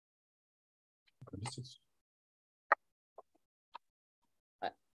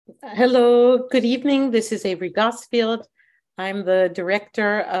Hello, good evening. This is Avery Gosfield. I'm the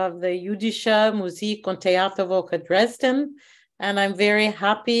director of the Jüdische Musik und Theaterwoche Dresden, and I'm very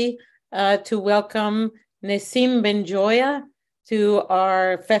happy to welcome Nesim Bencoya to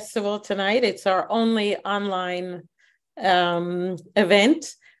our festival tonight. It's our only online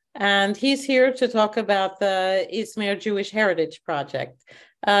event, and he's here to talk about the Izmir Jewish Heritage Project.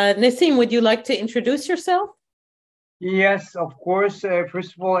 Nesim, would you like to introduce yourself? Yes, of course.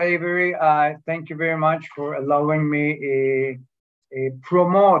 First of all, Avery, thank you very much for allowing me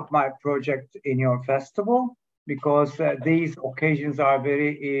promote my project in your festival, because these occasions are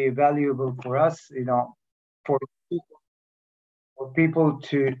very valuable for us, for people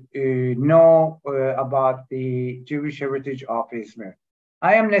to know about the Jewish heritage of Izmir.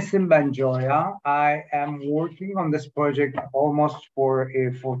 I am Nesim Bencoya. I am working on this project almost for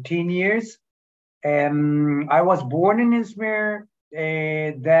 14 years. I was born in Izmir,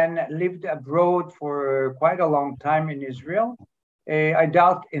 then lived abroad for quite a long time in Israel. I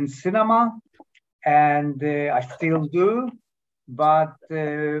dealt in cinema, and I still do. But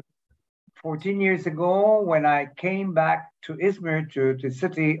 14 years ago, when I came back to Izmir, to the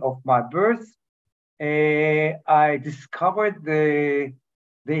city of my birth, I discovered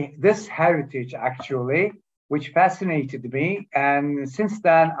this heritage, actually, which fascinated me. And since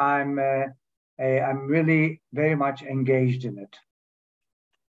then, I'm really very much engaged in it.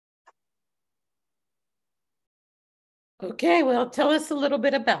 Okay, well, tell us a little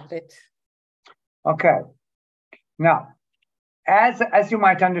bit about it. Okay. Now, as you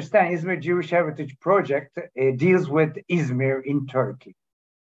might understand, Izmir Jewish Heritage Project deals with Izmir in Turkey.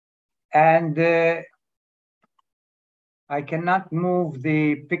 And I cannot move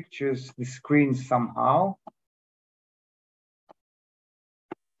the pictures, the screen somehow.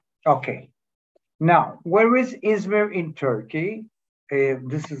 Okay. Now, where is Izmir in Turkey?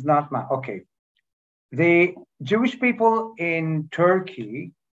 This is not my, okay. The Jewish people in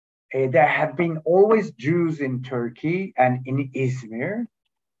Turkey, there have been always Jews in Turkey and in Izmir.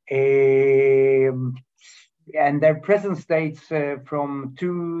 And their presence dates from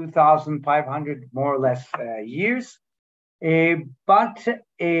 2,500 more or less years. But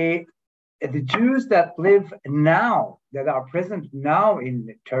the Jews that live now, that are present now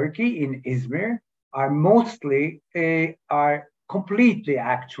in Turkey, in Izmir, are mostly, are completely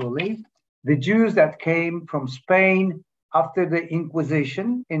actually, the Jews that came from Spain after the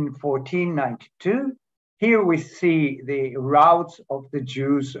Inquisition in 1492. Here we see the routes of the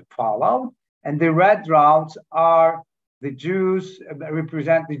Jews followed, and the red routes are the Jews,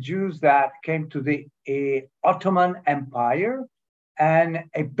 represent the Jews that came to the Ottoman Empire, and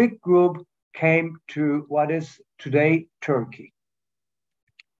a big group came to what is today Turkey.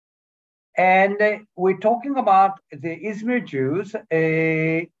 And we're talking about the Izmir Jews,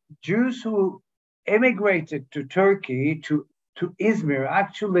 Jews who emigrated to Turkey, to Izmir,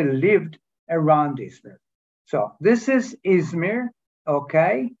 actually lived around Izmir. So this is Izmir,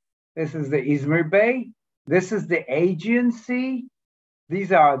 okay? This is the Izmir Bay. This is the Aegean Sea.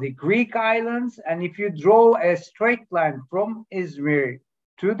 These are the Greek islands. And if you draw a straight line from Izmir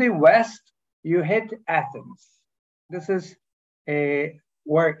to the west, you hit Athens. This is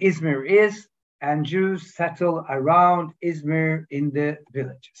where Izmir is, and Jews settle around Izmir in the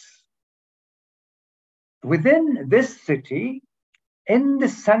villages. Within this city, in the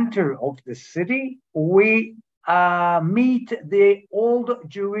center of the city, we meet the Old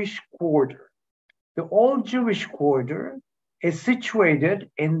Jewish Quarter. The Old Jewish Quarter is situated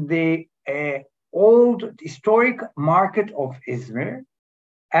in the old historic market of Izmir,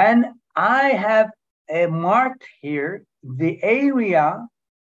 and I have marked here the area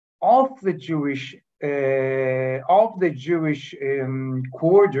of the Jewish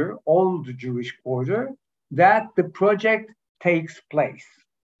quarter, Old Jewish Quarter, that the project takes place.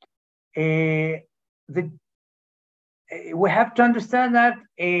 We have to understand that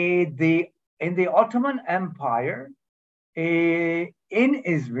in the Ottoman Empire, in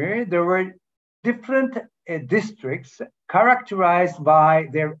Izmir, there were different districts characterized by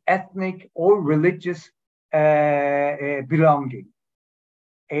their ethnic or religious belonging.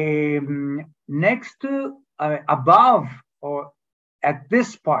 Next to, above, or at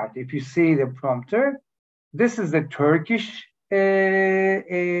this part, if you see the prompter, this is the Turkish,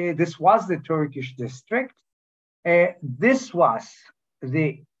 this was the Turkish district. This was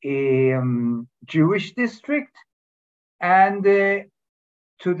the Jewish district. And to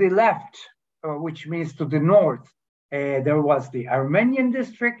the left, which means to the north, there was the Armenian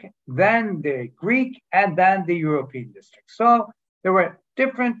district, then the Greek, and then the European district. So there were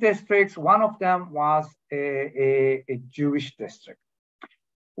different districts. One of them was a Jewish district.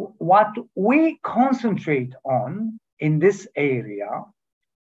 What we concentrate on in this area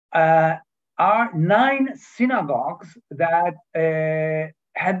are 9 synagogues that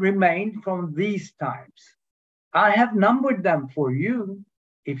had remained from these times. I have numbered them for you,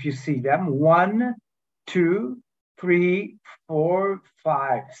 if you see them. 1, 2, 3, 4,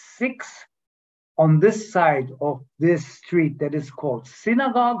 5, 6 on this side of this street that is called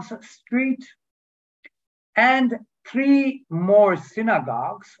Synagogues Street, and 3 more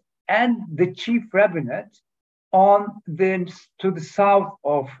synagogues and the chief rabbinate to the south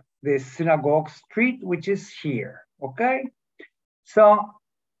of the Synagogue Street, which is here, okay? So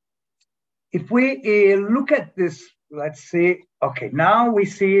if we look at this, let's see, okay, now we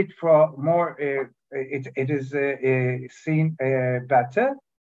see it for more, it is seen better.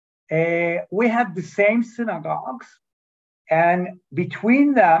 We have the same synagogues, and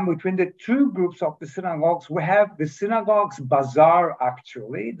between them, between the 2 groups of the synagogues, we have the synagogue's bazaar,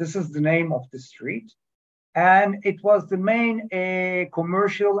 actually. This is the name of the street. And it was the main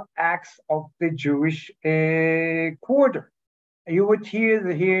commercial acts of the Jewish quarter. You would hear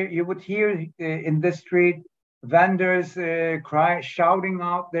in this street vendors shouting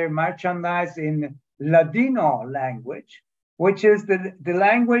out their merchandise in Ladino language, which is the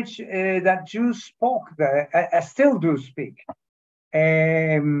language that Jews spoke there, still do speak.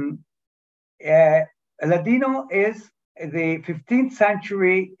 Ladino is the 15th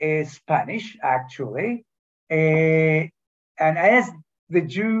century Spanish, actually. And as the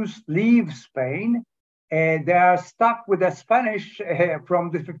Jews leave Spain, they are stuck with the Spanish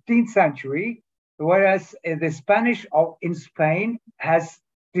from the 15th century, whereas the Spanish in Spain has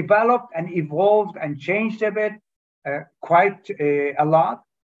developed and evolved and changed a bit, quite a lot.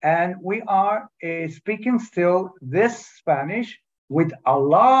 And we are speaking still this Spanish with a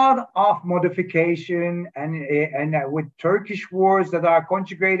lot of modification and with Turkish words that are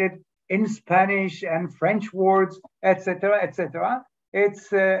conjugated in Spanish and French words, etc., etc. It's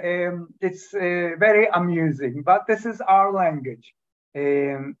very amusing, but this is our language.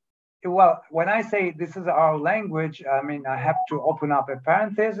 Well, when I say this is our language, I mean, I have to open up a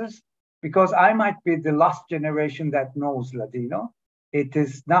parenthesis because I might be the last generation that knows Ladino. It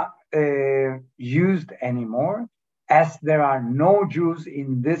is not used anymore, as there are no Jews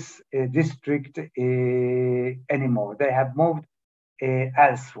in this district anymore. They have moved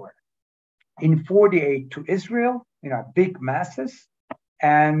elsewhere. In 48 to Israel, big masses,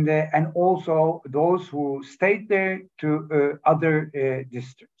 and also those who stayed there to other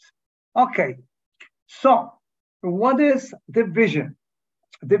districts. Okay, so what is the vision?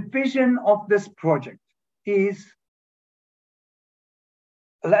 The vision of this project is,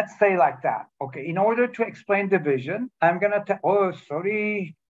 let's say like that. Okay, in order to explain the vision, I'm gonna tell, oh,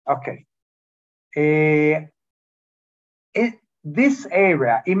 sorry. Okay. This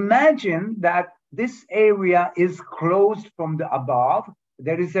area, imagine that this area is closed from the above.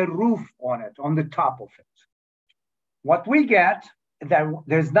 There is a roof on it, on the top of it. What we get,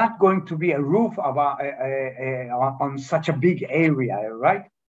 there's not going to be a roof on such a big area, right?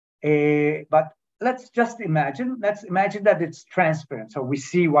 But let's imagine that it's transparent, so we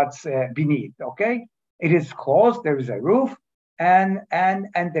see what's beneath, okay? It is closed, there is a roof, and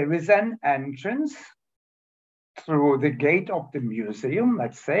there is an entrance through the gate of the museum,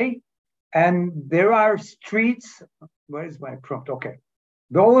 let's say, and there are streets. Where is my prompt? Okay,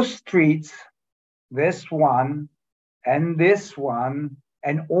 those streets, this one, and this one,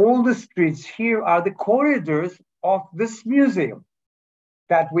 and all the streets here are the corridors of this museum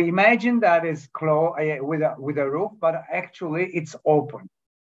that we imagine that is closed with a roof, but actually it's open.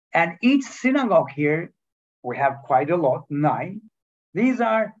 And each synagogue here, we have quite a lot, 9. These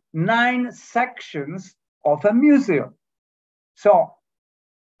are 9 sections of a museum. So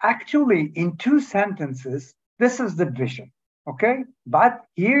actually, in 2 sentences, this is the vision, okay? But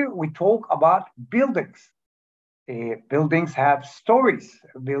here we talk about buildings. Buildings have stories.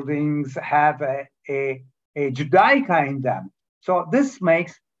 Buildings have a Judaica in them. So this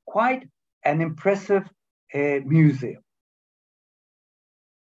makes quite an impressive museum.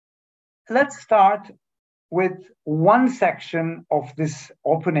 Let's start with one section of this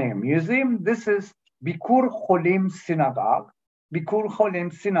open-air museum. This is Bikur Cholim Synagogue. Bikur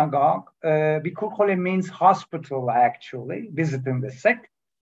Cholim Synagogue. Bikur Cholim means hospital, actually, visiting the sick.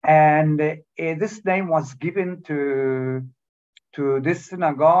 And this name was given to this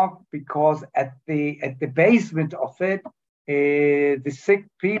synagogue because at the basement of it, the sick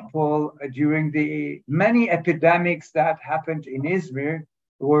people during the many epidemics that happened in Izmir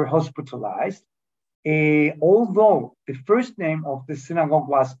were hospitalized. Although the first name of the synagogue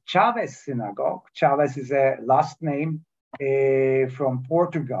was Chavez Synagogue, Chavez is a last name from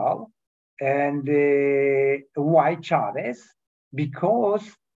Portugal, and why Chavez? Because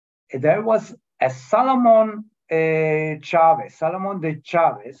there was a Salomon Chavez, Salomon de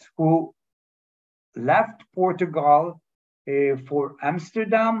Chavez, who left Portugal for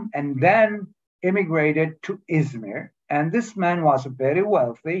Amsterdam and then immigrated to Izmir. And this man was very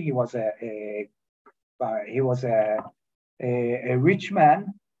wealthy. He was a rich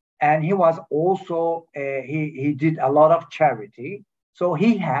man, and he was also he did a lot of charity. So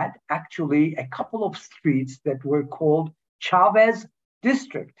he had actually a couple of streets that were called Chavez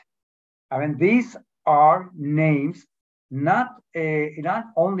District. I mean, these are names not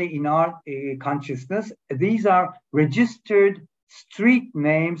only in our consciousness. These are registered street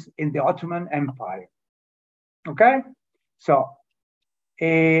names in the Ottoman Empire. Okay, so.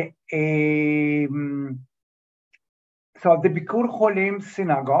 So the Bikur Cholim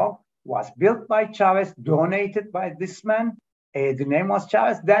synagogue was built by Chavez, donated by this man. The name was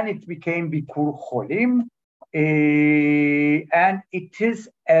Chavez. Then it became Bikur Cholim. And it is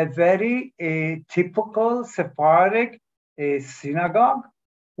a very typical Sephardic synagogue.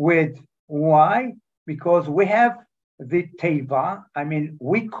 With why? Because we have the Teva. I mean,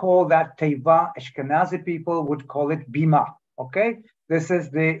 we call that Teva. Ashkenazi people would call it Bima. Okay, this is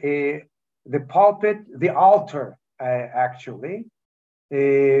the pulpit, the altar. Actually,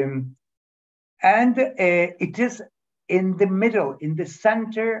 and it is in the middle, in the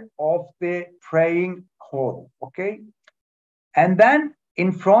center of the praying hall, okay? And then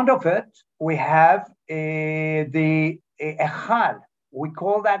in front of it, we have the Echal. We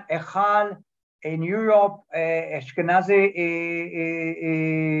call that Echal in Europe, Ashkenazi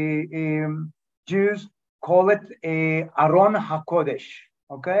Jews call it Aron HaKodesh,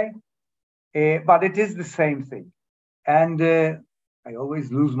 okay? But it is the same thing. And I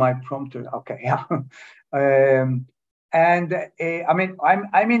always lose my prompter. Okay, yeah. I mean,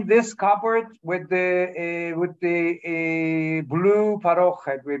 I'm in this cupboard with the blue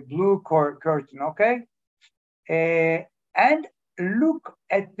parochet, with blue curtain. Okay, and look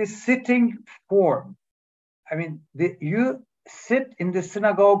at the sitting form. I mean, you sit in the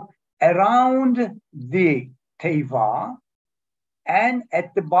synagogue around the teva. And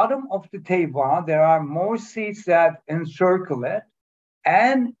at the bottom of the teva, there are more seats that encircle it.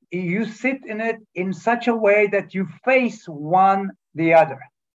 And you sit in it in such a way that you face one the other.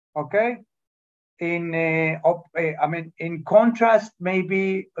 Okay? In contrast,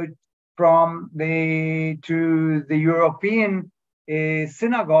 maybe to the European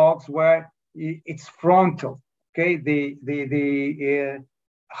synagogues where it's frontal. Okay? The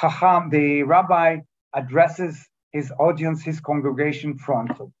rabbi addresses his audience, his congregation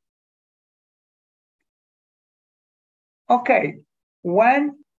frontal. Okay,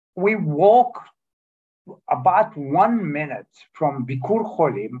 when we walk about 1 minute from Bikur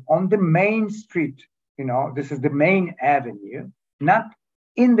Cholim on the main street, this is the main avenue, not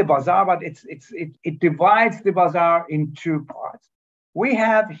in the bazaar, but it divides the bazaar in two parts. We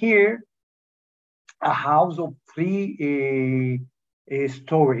have here a house of 3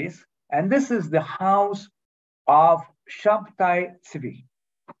 stories, and this is the house of Shabtai Tzvi.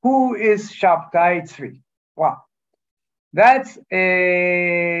 Who is Shabtai Tzvi? Wow. That's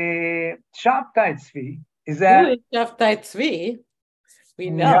Shabtai Tzvi. Who is Shabtai Tzvi?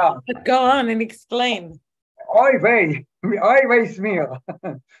 We know. Yeah. But go on and explain. Oy vey Smir.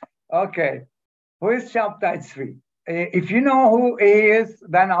 Okay. Who is Shabtai Tzvi? If you know who he is,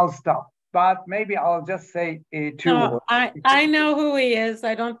 then I'll stop. But maybe I'll just say 2 words. I know who he is.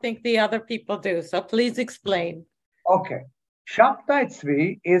 I don't think the other people do. So please explain. Okay. Shabtai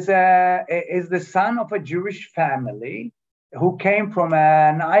Tzvi is the son of a Jewish family who came from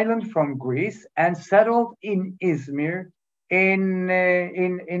an island from Greece and settled in Izmir in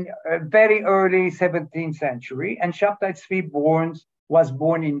very early 17th century. And Shabtai Tzvi was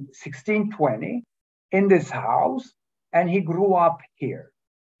born in 1620 in this house, and he grew up here.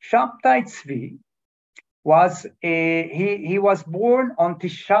 Shabtai Tzvi was he was born on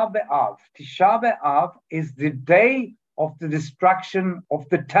Tisha B'Av. Tisha B'Av is the day of the destruction of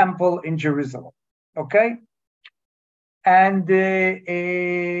the temple in Jerusalem. Okay, and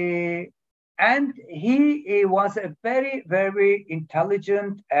he was a very, very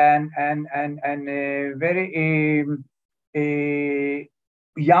intelligent and very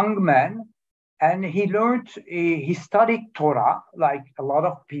young man. And he studied Torah, like a lot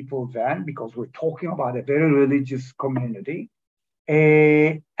of people then, because we're talking about a very religious community,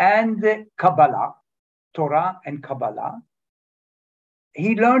 and Kabbalah, Torah and Kabbalah.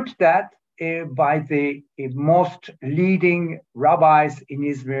 He learned that by the most leading rabbis in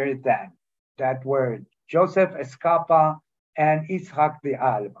Izmir then, that were Joseph Escapa and Yitzhak de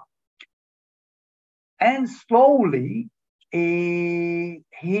Alba. And slowly, this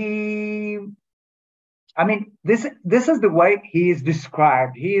is the way he is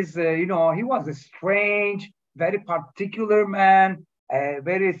described. He is, he was a strange, very particular man,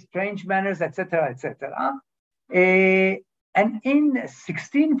 very strange manners, etc., etc. And in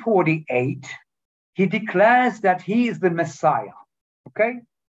 1648, he declares that he is the Messiah, okay?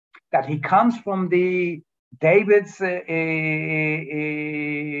 That he comes from the David's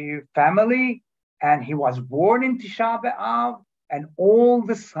family, and he was born in Tisha B'Av, and all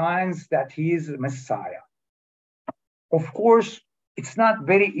the signs that he is the Messiah. Of course, it's not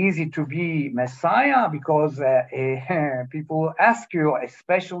very easy to be Messiah because people ask you,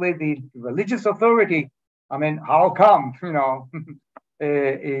 especially the religious authority, how come,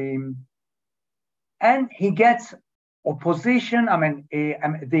 and he gets opposition.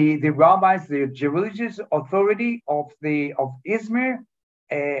 The rabbis, the religious authority of Izmir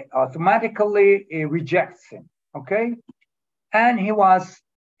automatically rejects him, okay? And he was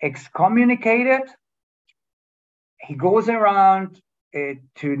excommunicated. He goes around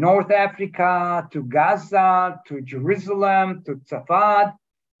to North Africa, to Gaza, to Jerusalem, to Tzafat,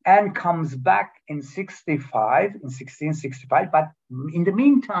 and comes back in 1665. But in the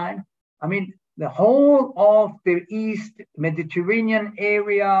meantime, the whole of the East Mediterranean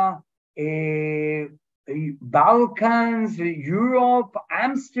area, Balkans, Europe,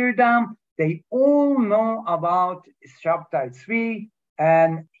 Amsterdam, they all know about Shabtai Tzvi,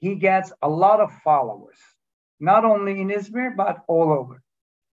 and he gets a lot of followers, not only in Izmir, but all over.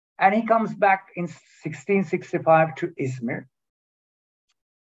 And he comes back in 1665 to Izmir.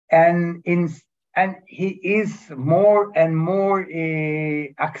 And he is more and more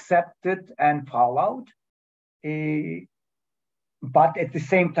accepted and followed. But at the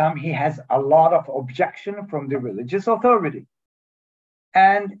same time, he has a lot of objection from the religious authority.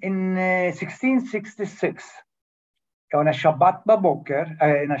 And in 1666, on a Shabbat Baboker,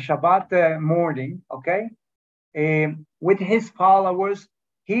 in a Shabbat morning, okay, with his followers,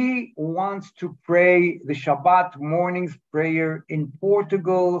 he wants to pray the Shabbat morning's prayer in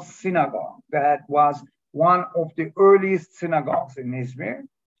Portugal synagogue. That was one of the earliest synagogues in Izmir.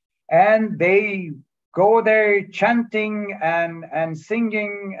 And they go there chanting and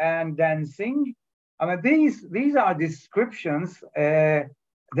singing and dancing. These are descriptions that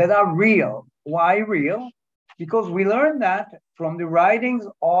are real. Why real? Because we learned that from the writings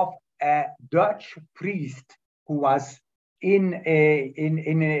of a Dutch priest who was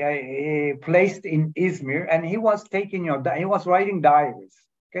placed in Izmir, and he was he was writing diaries,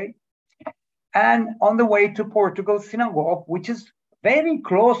 okay? And on the way to Portugal synagogue, which is very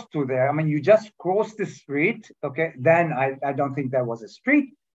close to there. You just cross the street, okay? Then I don't think there was a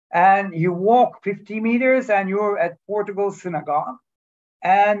street. And you walk 50 meters and you're at Portugal synagogue.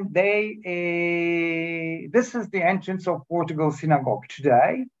 And this is the entrance of Portugal synagogue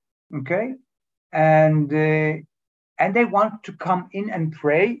today, okay? And they want to come in and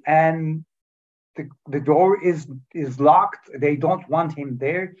pray, and the door is locked. They don't want him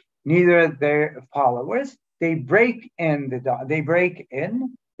there, neither their followers. They break in,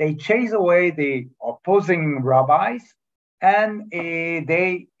 they chase away the opposing rabbis, and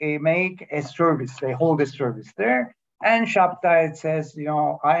they make a service. They hold a service there. And Shabtai says,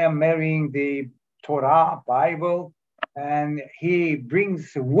 I am marrying the Torah, Bible, and he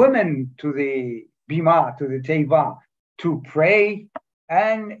brings women to the Bima, to the Teva, to pray.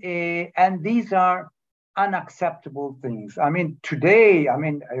 And these are unacceptable things. Today, a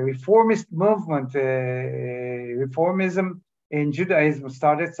reformist movement, reformism in Judaism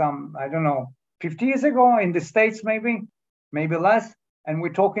started 50 years ago in the States, maybe less. And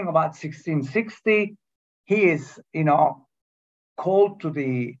we're talking about 1660. He is, called to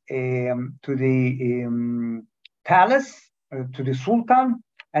the palace, to the Sultan,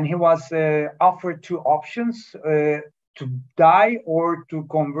 and he was offered two options, to die or to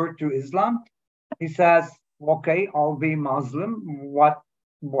convert to Islam. He says, okay, I'll be Muslim. Why?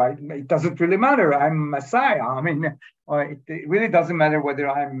 It doesn't really matter. I'm Messiah. It really doesn't matter whether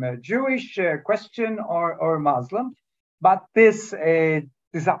I'm Jewish, Christian, or Muslim. But this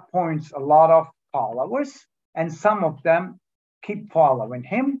disappoints a lot of followers, and some of them keep following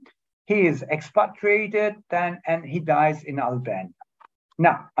him. He is expatriated, and he dies in Albania.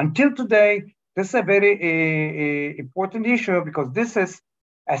 Now, until today, this is a very important issue, because this is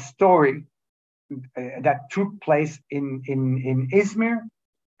a story that took place in Izmir,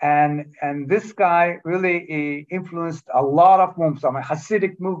 And this guy really influenced a lot of movements. I mean,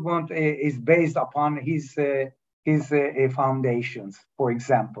 Hasidic movement is based upon his foundations, for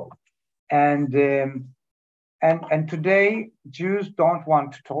example. And today Jews don't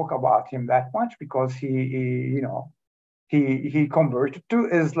want to talk about him that much because he converted to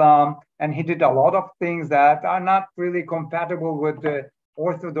Islam, and he did a lot of things that are not really compatible with the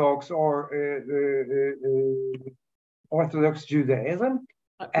Orthodox or Orthodox Judaism.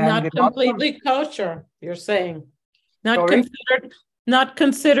 And not completely kosher, you're saying. Not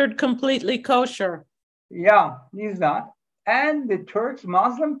considered completely kosher. Yeah, he's not. And the Turks,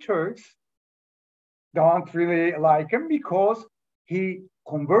 Muslim Turks, don't really like him because he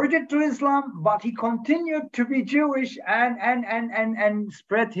converted to Islam, but he continued to be Jewish and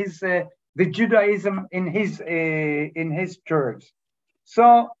spread his the Judaism in his church.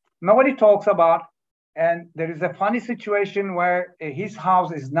 So nobody talks about. And there is a funny situation where his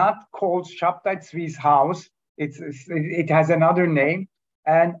house is not called Shabtai Tzvi's house. It has another name.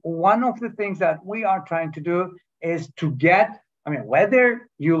 And one of the things that we are trying to do is to get, I mean, whether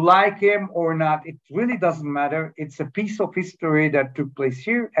you like him or not, it really doesn't matter. It's a piece of history that took place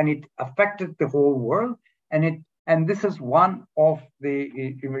here, and it affected the whole world. And this is one of the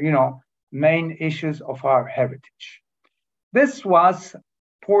main issues of our heritage. This was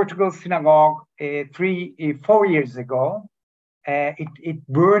Portugal synagogue 4 years ago. It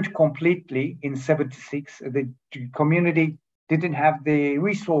burned completely in 76. The community didn't have the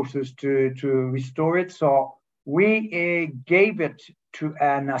resources to restore it. So we gave it to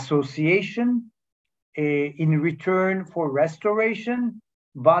an association in return for restoration.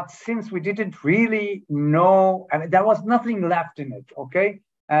 But since we didn't really know, I mean, there was nothing left in it, okay?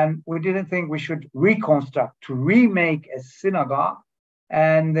 And we didn't think we should reconstruct, to remake a synagogue.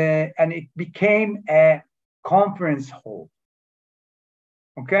 And it became a conference hall.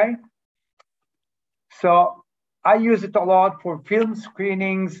 Okay, so I use it a lot for film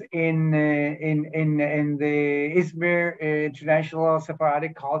screenings in the Izmir International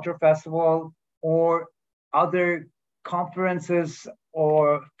Sephardic Culture Festival, or other conferences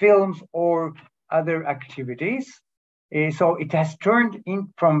or films or other activities. So it has turned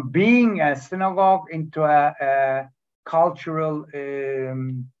in from being a synagogue into a cultural,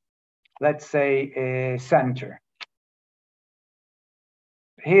 let's say, center.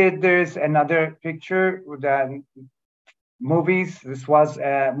 Here, there's another picture with movies. This was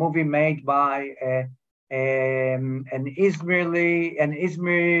a movie made by an Izmiri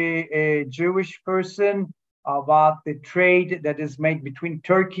Jewish person about the trade that is made between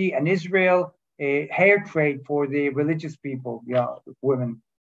Turkey and Israel, a hair trade for the religious people, women.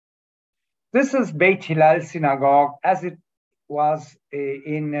 This is Beit Hillel Synagogue as it was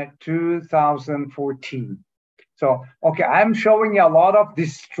in 2014. So, okay, I'm showing you a lot of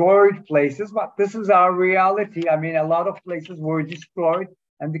destroyed places, but this is our reality. I mean, a lot of places were destroyed,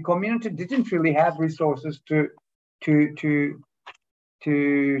 and the community didn't really have resources to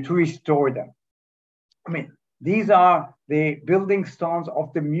restore them. I mean, these are the building stones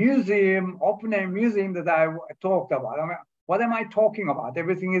of the museum, open air museum that I talked about. I mean, what am I talking about?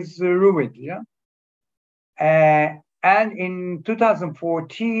 Everything is ruined, yeah? And in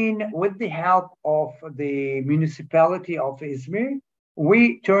 2014, with the help of the municipality of Izmir,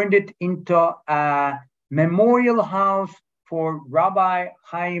 we turned it into a memorial house for Rabbi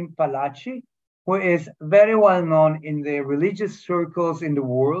Chaim Palachi, who is very well known in the religious circles in the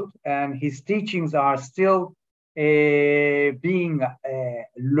world, and his teachings are still being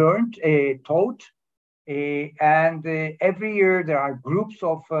learned, taught. And every year there are groups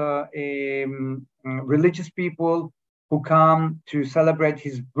of religious people who come to celebrate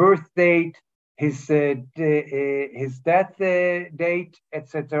his birth date, his death date,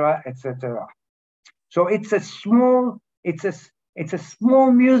 etc., etc. So it's a small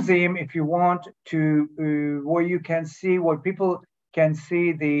museum, if you want to, where you can see, where people can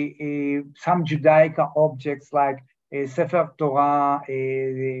see the some Judaica objects like Sefer Torah,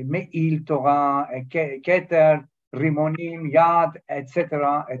 Me'il Torah, Keter, Rimonim, Yad,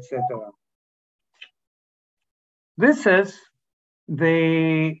 etc., etc. This is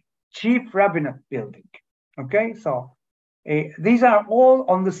the chief rabbinate building. Okay, so these are all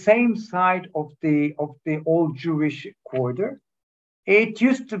on the same side of the old Jewish quarter. It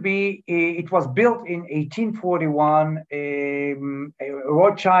used to be, it was built in 1841. A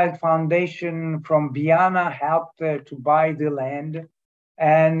Rothschild Foundation from Vienna helped to buy the land.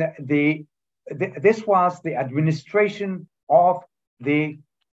 And this was the administration of the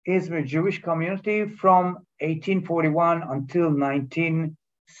Izmir Jewish community from 1841 until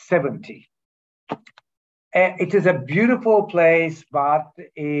 1970. It is a beautiful place, but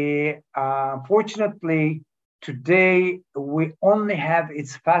unfortunately, today we only have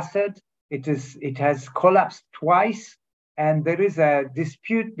its facade. It has collapsed twice, and there is a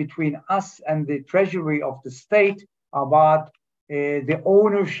dispute between us and the treasury of the state about the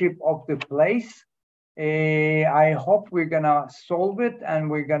ownership of the place. I hope we're gonna solve it, and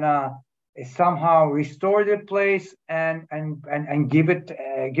we're gonna somehow restore the place and give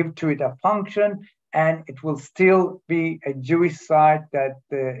to it a function, and it will still be a Jewish site that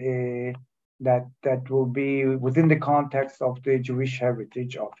will be within the context of the Jewish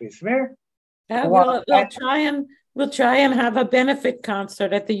heritage of Izmir. We'll try and have a benefit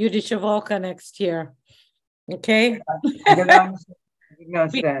concert at the Jüdische Woche next year. Okay. I didn't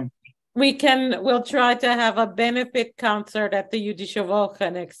understand. We'll try to have a benefit concert at the Jüdische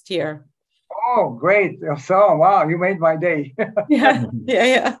Woche next year. Oh, great. So, wow, you made my day. Yeah.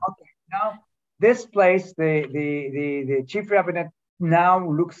 Okay, now this place, the chief rabbinate now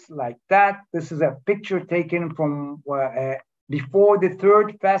looks like that. This is a picture taken from before the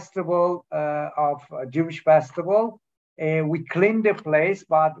third festival of Jewish festival. We cleaned the place,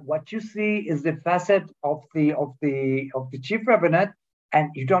 but what you see is the facade of the chief rabbinate, and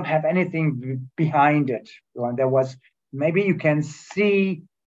you don't have anything behind it. There was, maybe you can see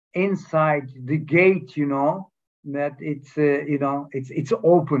inside the gate, that it's it's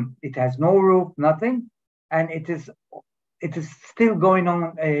open. It has no roof, nothing, and it is still going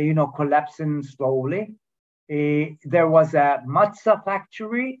on, collapsing slowly. There was a matzah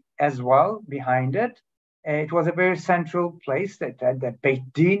factory as well behind it. It was a very central place that had the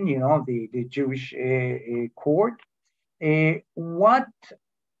Beit Din, the Jewish court. What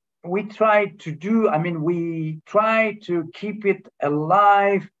we try to do, we try to keep it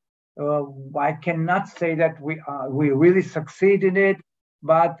alive. I cannot say that we really succeed in it,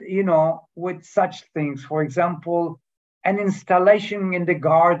 but with such things, for example, an installation in the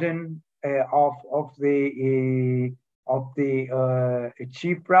garden of the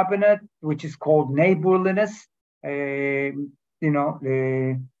chief rabbinate, which is called neighborliness, by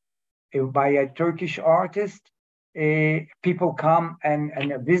a Turkish artist. People come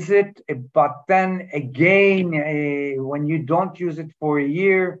and visit, but then again, when you don't use it for a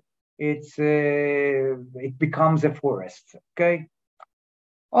year, it becomes a forest.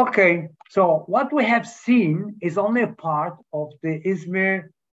 Okay, so what we have seen is only a part of the Izmir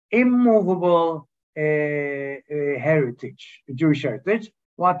immovable heritage, Jewish heritage.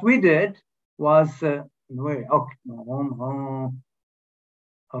 What we did was,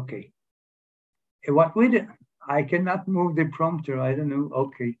 okay. What we did, I cannot move the prompter. I don't know.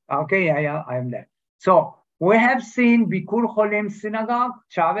 Okay, yeah, I am there. So we have seen Bikur Cholim synagogue,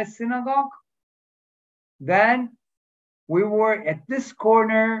 Chavez synagogue. Then we were at this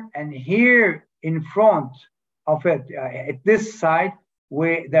corner, and here in front of it, at this side,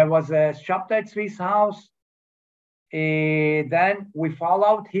 where there was a Shabtai Tzvi's house. Then we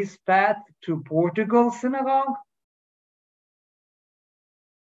followed his path to Portugal synagogue.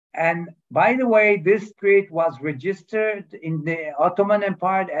 And by the way, this street was registered in the Ottoman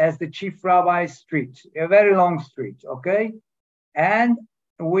Empire as the Chief Rabbi Street, a very long street, okay? And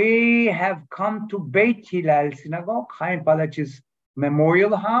we have come to Beit Hillel Synagogue, Chaim Palach's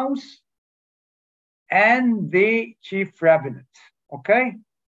memorial house, and the Chief Rabbinate, okay?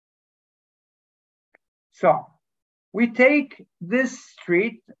 So we take this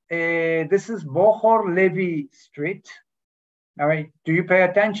street, this is Bohor Levi Street. All right, do you pay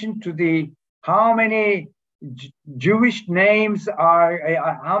attention to how many Jewish names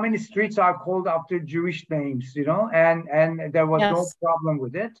how many streets are called after Jewish names, and there was no problem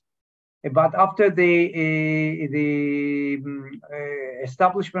with it. But after the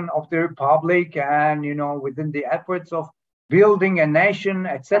establishment of the Republic and, within the efforts of building a nation,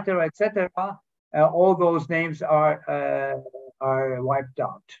 etc., all those names are wiped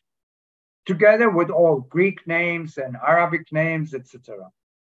out, together with all Greek names and Arabic names, etc.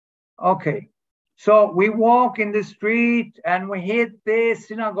 Okay, so we walk in the street and we hit the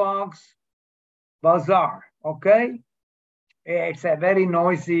synagogue's bazaar, okay? It's a very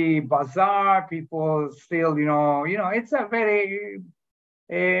noisy bazaar. People still, it's a very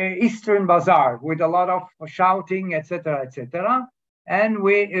Eastern bazaar with a lot of shouting, etc., etc. And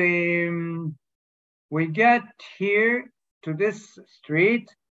we get here to this street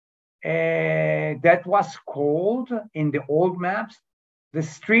that was called in the old maps the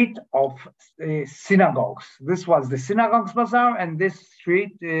street of synagogues. This was the synagogues bazaar, and this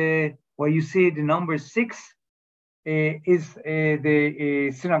street where you see the number 6 is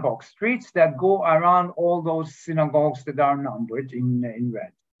the synagogue streets that go around all those synagogues that are numbered in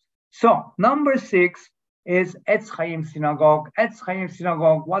red. So number 6 is Etz Chaim Synagogue. Etz Chaim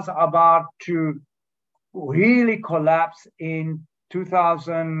Synagogue was about to really collapse in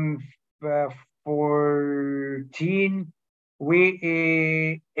 2014.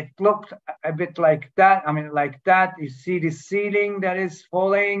 It looked a bit like that. I mean, like that. You see the ceiling that is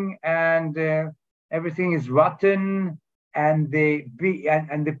falling, and everything is rotten, and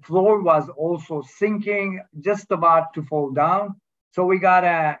the floor was also sinking, just about to fall down. So we got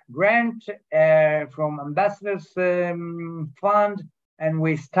a grant from Ambassadors Fund, and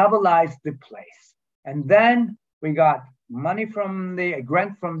we stabilized the place. And then we got money from a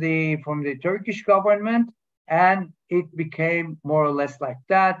grant from the Turkish government, and it became more or less like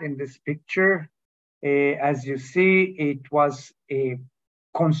that in this picture. As you see, it was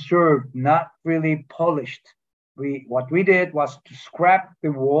conserved, not really polished. What we did was to scrap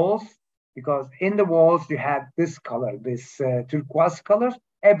the walls, because in the walls you had this color, this turquoise color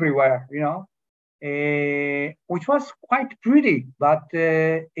everywhere, which was quite pretty, but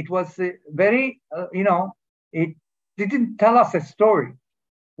it was very, it didn't tell us a story.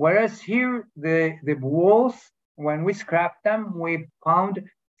 Whereas here, the walls, when we scrapped them, we found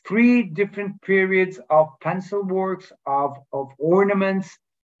 3 different periods of pencil works, of ornaments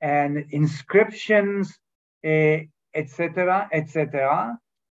and inscriptions, etc., etc.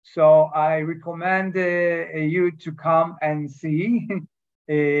 So I recommend you to come and see.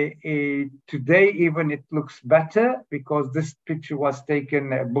 Today, even it looks better, because this picture was taken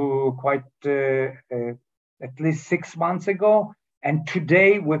quite at least 6 months ago. And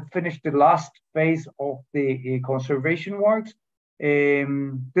today we've finished the last phase of the conservation works.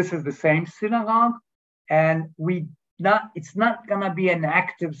 This is the same synagogue, and it's not gonna be an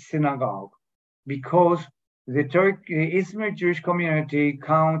active synagogue, because the Izmir Jewish community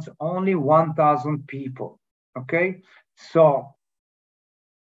counts only 1,000 people. Okay, so,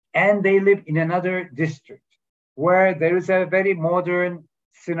 and they live in another district where there is a very modern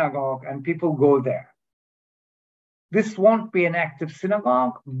synagogue, and people go there. This won't be an active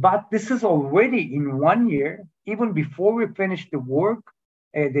synagogue, but this is already in 1 year, even before we finish the work,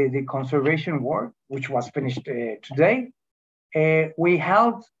 the conservation work, which was finished today. We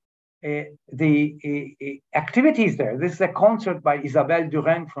held the activities there. This is a concert by Isabelle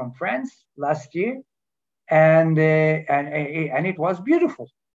Duren from France last year, and it was beautiful.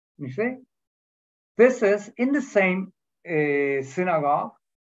 You see, this is in the same synagogue,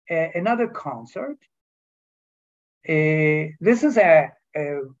 another concert. This is a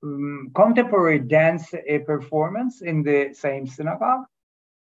contemporary dance performance in the same synagogue.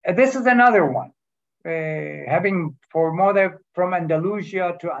 This is another one, having from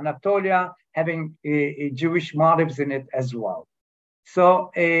Andalusia to Anatolia, having Jewish motifs in it as well. So,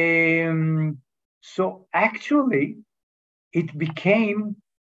 so actually,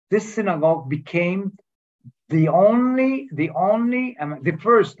 this synagogue became the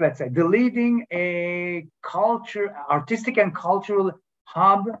first, let's say, the leading artistic and cultural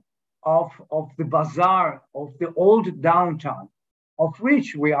hub of the bazaar, of the old downtown, of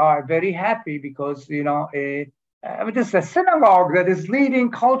which we are very happy, because this is a synagogue that is leading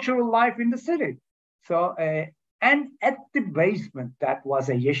cultural life in the city. So, and at the basement, that was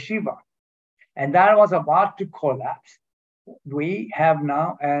a yeshiva, and that was about to collapse. We have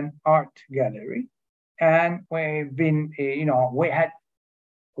now an art gallery. And we've been, we had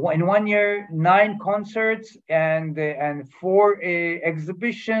in 1 year 9 concerts and 4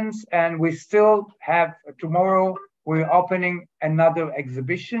 exhibitions, and we still have tomorrow. We're opening another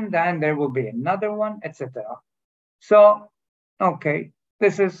exhibition. Then there will be another one, etc. So, okay,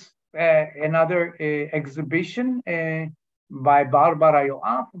 this is another exhibition by Barbara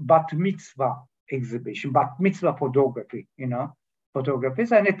Yoav, Bat Mitzvah exhibition, Bat Mitzvah photography,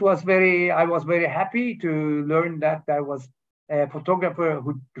 photographies, and I was very happy to learn that there was a photographer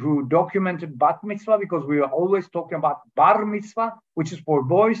who documented bat mitzvah, because we were always talking about bar mitzvah, which is for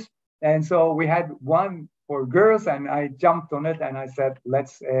boys, and so we had one for girls, and I jumped on it and I said,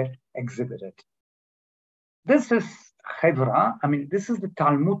 let's exhibit it. This is Chevra. I mean, this is the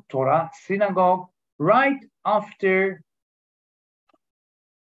Talmud Torah synagogue right after.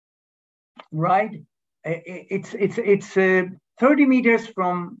 Right, it's 30 meters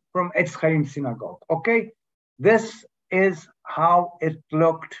from Etz Chaim synagogue. Okay, this is how it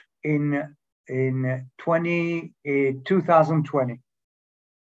looked in 2020.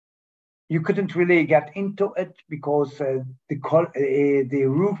 You couldn't really get into it because the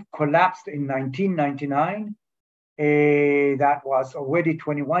roof collapsed in 1999. That was already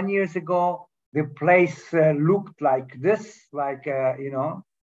 21 years ago. The place looked like this,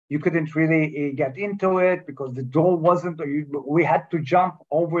 you couldn't really get into it because the door wasn't. We had to jump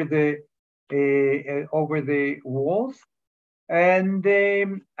over the over the walls. And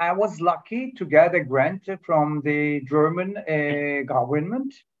I was lucky to get a grant from the German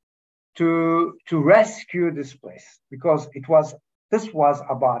government to rescue this place, because this was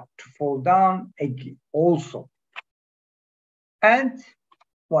about to fall down also. And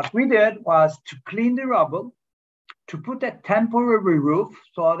what we did was to clean the rubble, to put a temporary roof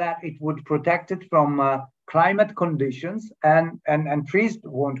so that it would protect it from climate conditions, and trees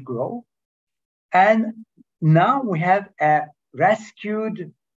won't grow. And now we have a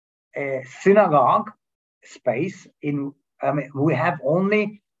rescued synagogue space. We have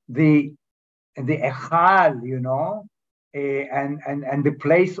only the echal, and the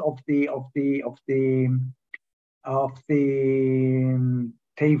place of the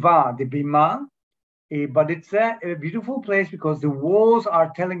teva, the bima. But it's a beautiful place because the walls are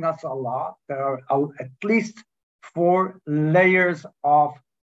telling us a lot. There are at least 4 layers of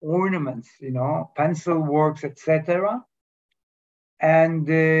ornaments, pencil works, etc. And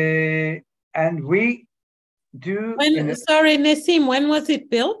we do. Sorry, Nesim, when was it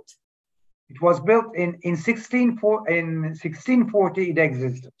built? It was built in 1640. It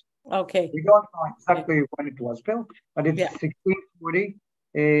existed. Okay. We don't know exactly when it was built, but it's 1640.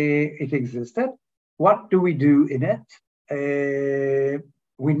 It existed. What do we do in it?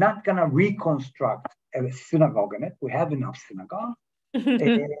 We're not gonna reconstruct a synagogue in it. We have enough synagogue.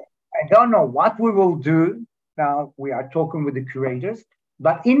 I don't know what we will do. Now we are talking with the curators,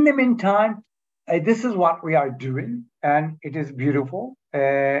 but in the meantime, this is what we are doing, and it is beautiful.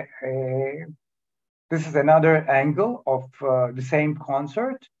 This is another angle of the same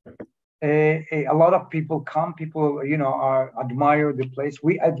concert. A lot of people come. People, admire the place.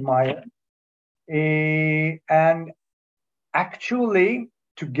 We admire, and actually,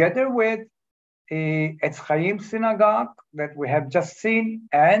 together with Etz Chaim Synagogue that we have just seen,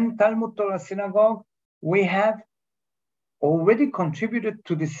 and Talmud Torah Synagogue, we have already contributed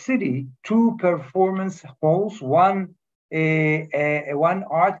to the city 2 performance halls, one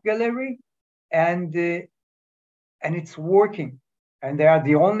art gallery, and it's working. And they are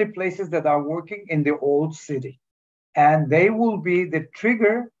the only places that are working in the old city. And they will be the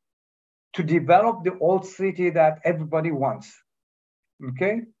trigger to develop the old city that everybody wants.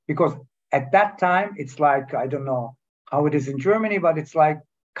 Okay? Because at that time, it's like, I don't know how it is in Germany, but it's like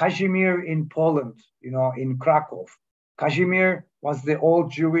Kazimir in Poland, in Krakow. Kazimir was the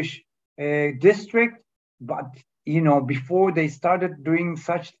old Jewish district, but before they started doing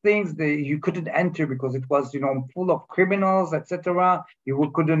such things, you couldn't enter because it was full of criminals, etc.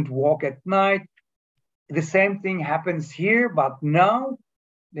 You couldn't walk at night. The same thing happens here, but now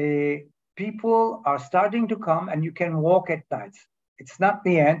the people are starting to come and you can walk at night. It's not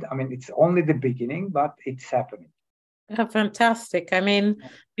the end. I mean, it's only the beginning, but it's happening. Yeah, fantastic. I mean,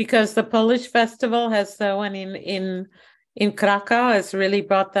 because the Polish festival has one in Krakow has really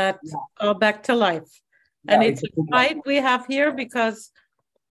brought that all back to life. And it's a fight we have here because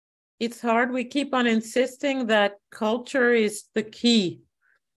it's hard. We keep on insisting that culture is the key.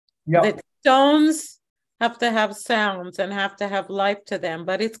 Yeah. That stones have to have sounds and have to have life to them,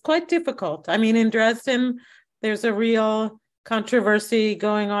 but it's quite difficult. I mean, in Dresden, there's a real controversy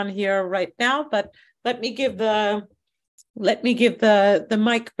going on here right now, but let me give the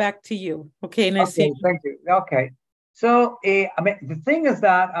mic back to you. Okay, Nesim. Okay, thank you. Okay. So, the thing is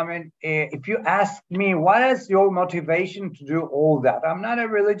that, if you ask me, what is your motivation to do all that? I'm not a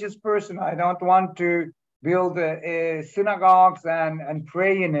religious person. I don't want to build synagogues and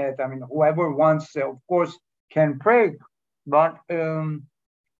pray in it. I mean, whoever wants, of course, can pray. But,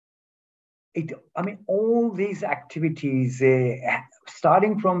 all these activities,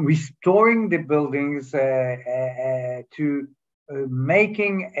 starting from restoring the buildings to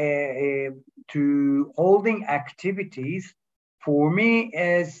making to holding activities, for me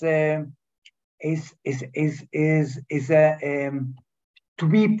is to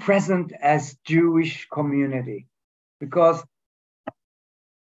be present as Jewish community, because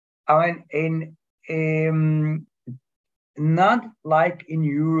not like in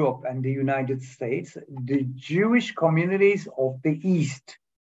Europe and the United States, the Jewish communities of the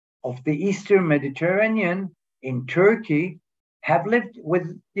Eastern Mediterranean in Turkey have lived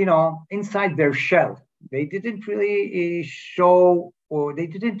with, inside their shell. They didn't really show, or they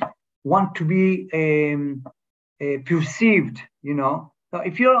didn't want to be perceived, So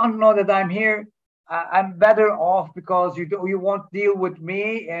if you don't know that I'm here, I'm better off, because you won't deal with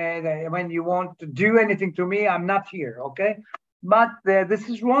me, and when you won't do anything to me, I'm not here, okay? But this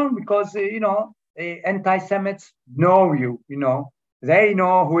is wrong, because, anti-Semites know you, They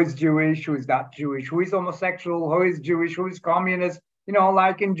know who is Jewish, who is not Jewish, who is homosexual, who is Jewish, who is communist.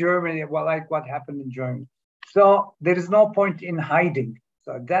 like in Germany, well, like what happened in Germany. So there is no point in hiding.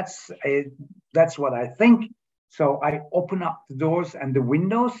 So that's what I think. So I open up the doors and the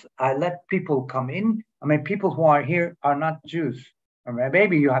windows. I let people come in. I mean, people who are here are not Jews. I mean,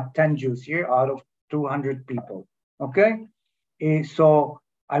 maybe you have 10 Jews here out of 200 people. Okay. So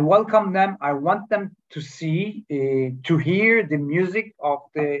I welcome them. I want them to see, to hear the music of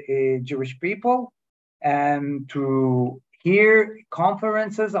the Jewish people and to hear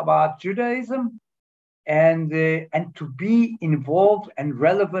conferences about Judaism and to be involved and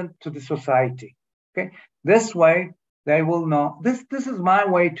relevant to the society. Okay, this way they will know. This is my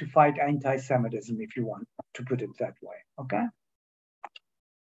way to fight anti-Semitism, if you want to put it that way. Okay.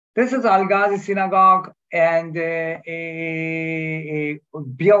 This is Al-Ghazi Synagogue, and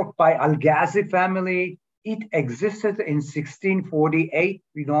built by Al-Ghazi family. It existed in 1648.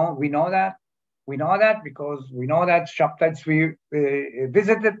 We know that. We know that because we know that Shabtai Tzvi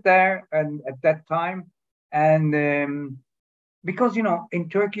visited there and at that time. And because, in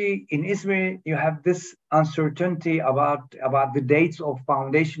Turkey, in Izmir, you have this uncertainty about the dates of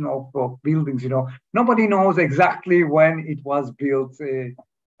foundation of buildings. Nobody knows exactly when it was built.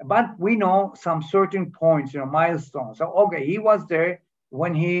 But we know some certain points, milestones. So, okay, he was there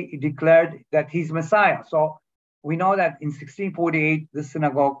when he declared that he's Messiah. So we know that in 1648, the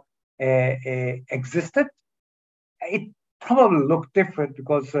synagogue existed. It probably looked different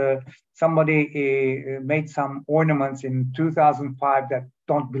because somebody made some ornaments in 2005 that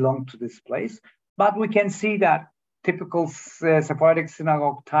don't belong to this place. But we can see that typical Sephardic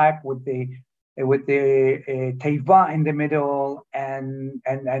synagogue type with the teiva in the middle, and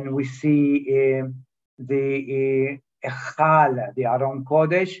we see the echal, the Aron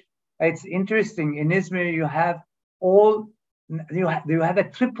Kodesh. It's interesting. In Izmir, you have a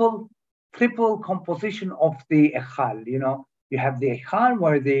triple composition of the echal. You have the echal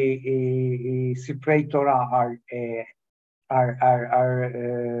where the Sifrei Torah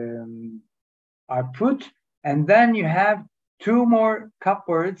are put, and then you have two more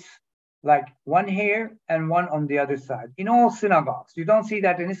cupboards, like one here and one on the other side. In all synagogues, you don't see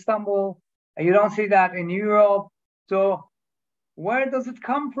that in Istanbul, and you don't see that in Europe. So where does it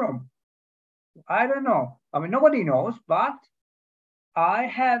come from? I don't know. I mean, nobody knows, but I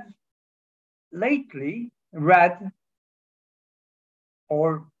have lately read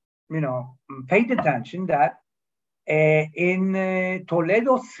or, paid attention that in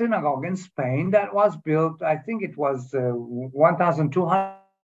Toledo synagogue in Spain that was built, I think it was 1,200,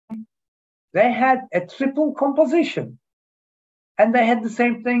 they had a triple composition. And they had the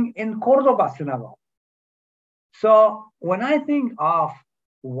same thing in Cordoba synagogue. So when I think of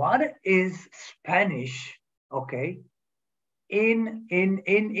what is Spanish, okay,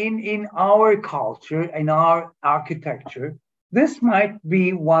 in our culture, in our architecture, this might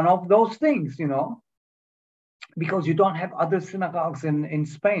be one of those things, because you don't have other synagogues in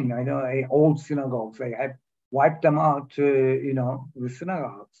Spain. I know old synagogues, they have wiped them out, the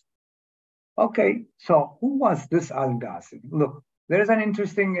synagogues. Okay, so who was this Al-Ghazi? Look, there is an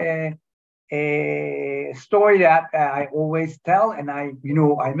interesting story that I always tell, and I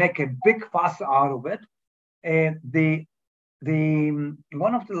make a big fuss out of it. The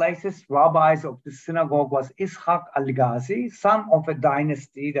one of the latest rabbis of the synagogue was Ishaq Al-Ghazi, son of a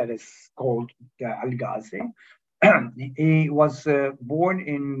dynasty that is called Al-Ghazi. He was born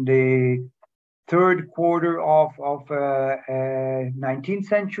in the third quarter of 19th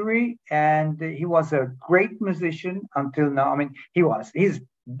century, and he was a great musician until now. I mean, he's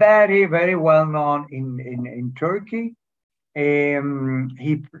very, very well known in Turkey.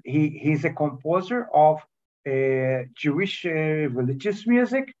 He's a composer of Jewish religious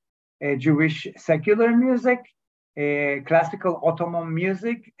music, Jewish secular music, classical Ottoman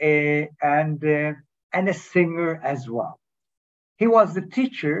music, and a singer as well. He was the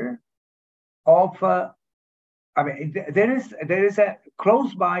teacher of there is a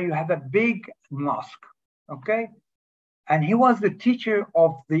close by, you have a big mosque, okay, and he was the teacher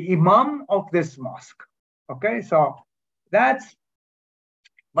of the imam of this mosque, okay. So that's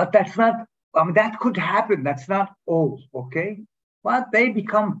not, that could happen, that's not all, okay, but they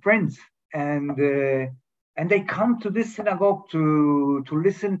become friends, and they come to this synagogue to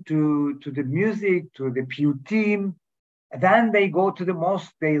listen to the music, to the piyutim. Then they go to the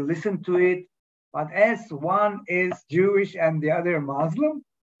mosque, they listen to it. But as one is Jewish and the other Muslim,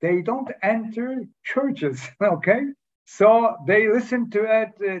 they don't enter churches, okay? So they listen to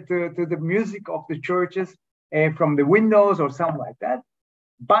it, to the music of the churches from the windows or something like that.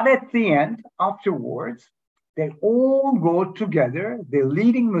 But at the end, afterwards, they all go together, the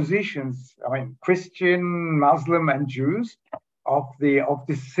leading musicians, I mean, Christian, Muslim, and Jews,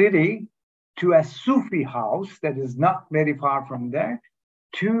 the city to a Sufi house that is not very far from there,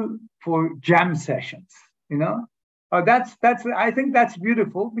 for jam sessions. You know, that's I think that's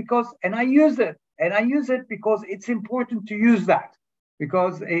beautiful because, and I use it because it's important to use that,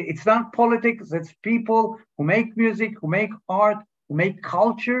 because it's not politics. It's people who make music, who make art, who make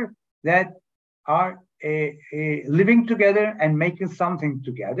culture, that are living together and making something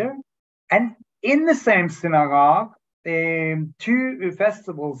together. And in the same synagogue, 2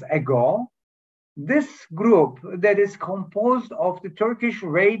 festivals ago, this group that is composed of the Turkish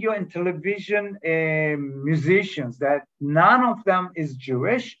radio and television musicians, that none of them is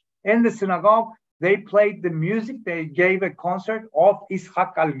Jewish, in the synagogue, they played the music. They gave a concert of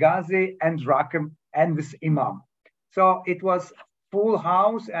Ishaq Al-Ghazi and Rakim and this imam. So it was full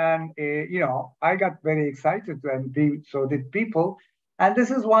house, and I got very excited, and so did people. And this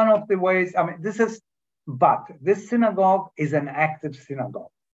is one of the ways. I mean, but this synagogue is an active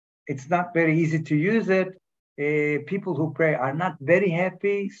synagogue. It's not very easy to use it. People who pray are not very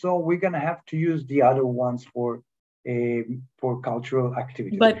happy, so we're gonna have to use the other ones for cultural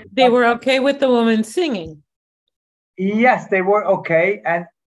activities. But they were okay with the woman singing. Yes, they were okay, and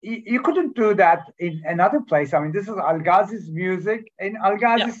you couldn't do that in another place. I mean, this is Al-Ghazi's music in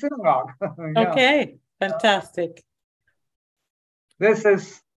Al-Ghazi synagogue. Okay, fantastic. This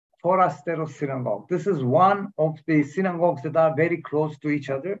is Forastero synagogue. This is one of the synagogues that are very close to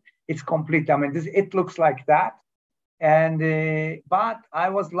each other. It's complete. I mean, it looks like that. And but I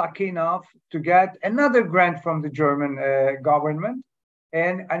was lucky enough to get another grant from the German government,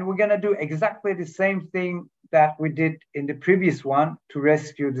 and we're gonna do exactly the same thing that we did in the previous one to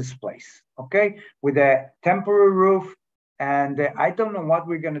rescue this place. Okay, with a temporary roof, and I don't know what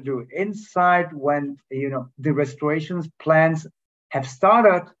we're gonna do inside when the restorations plans have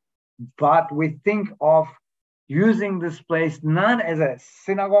started, but we think of using this place not as a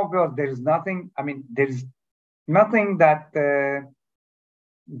synagogue, because there is nothing. I mean, there is nothing that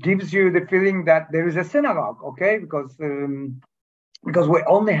gives you the feeling that there is a synagogue, okay? Because we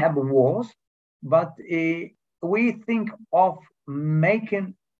only have walls, but we think of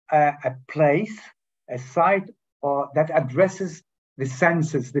making a place, a site that addresses the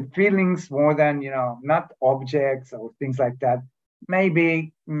senses, the feelings, more than not objects or things like that.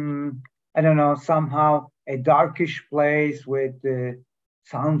 Maybe I don't know, somehow a darkish place with the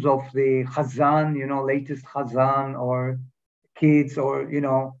sounds of the Chazan, latest Chazan, or kids, or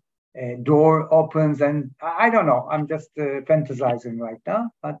a door opens, and I don't know. I'm just fantasizing right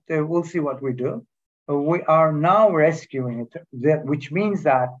now, but we'll see what we do. We are now rescuing it, which means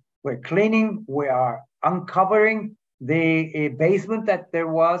that we're cleaning, we are uncovering the basement that there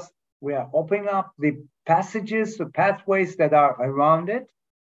was, we are opening up the passages, the pathways that are around it,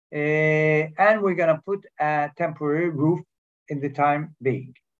 and we're going to put a temporary roof in the time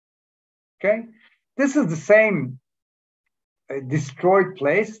being. Okay, this is the same destroyed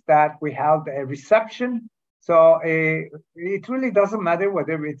place that we held a reception. So it really doesn't matter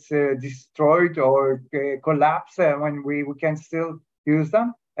whether it's destroyed or collapsed. When we can still use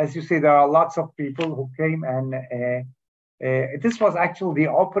them. As you see, there are lots of people who came, and this was actually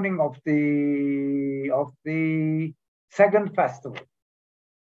the opening of the second festival.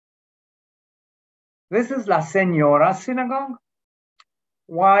 This is La Senora Synagogue.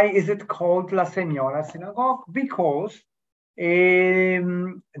 Why is it called La Senora Synagogue? Because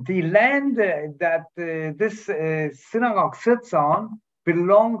the land that this synagogue sits on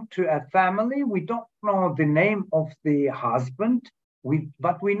belonged to a family. We don't know the name of the husband,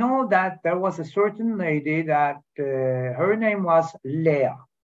 but we know that there was a certain lady that her name was Leah.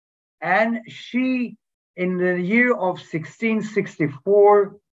 And she, in the year of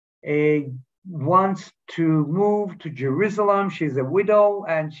 1664, wants to move to Jerusalem. She's a widow,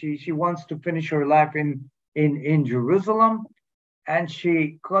 and she wants to finish her life in Jerusalem, and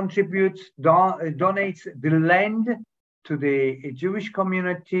she contributes, donates the land to the Jewish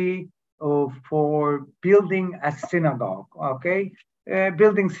community for building a synagogue. Okay,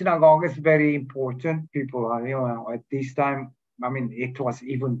 building synagogue is very important. People are, at this time, I mean, it was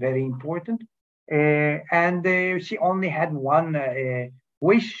even very important. And she only had one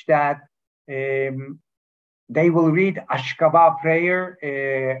wish, that they will read Ashkaba prayer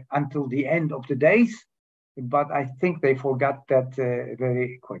until the end of the days, but I think they forgot that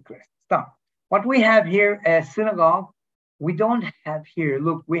very quickly. So, what we have here, a synagogue, we don't have here.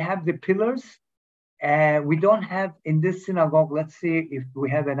 Look, we have the pillars. We don't have in this synagogue. Let's see if we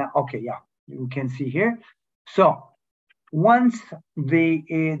have an. Okay, yeah, you can see here. So, once the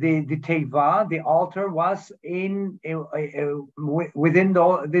teva, the altar, was in within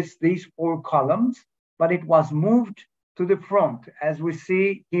these 4 columns, but it was moved to the front, as we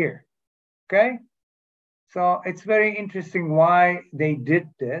see here. Okay, so it's very interesting why they did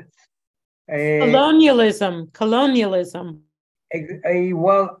this. Colonialism. Well,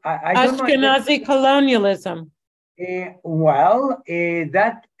 I don't know. Ashkenazi colonialism. That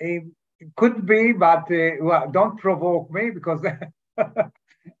could be, but well, don't provoke me because.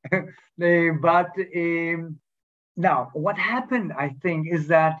 But now, what happened, I think, is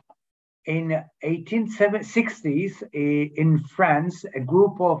that in 1860s in France, a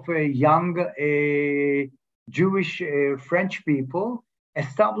group of young Jewish French people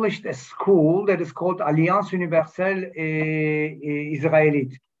established a school that is called Alliance Universelle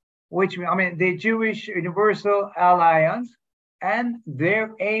Israélite, which, I mean, the Jewish Universal Alliance, and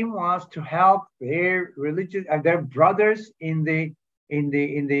their aim was to help their religious their brothers in the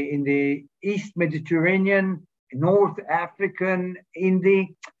East Mediterranean, North African, in the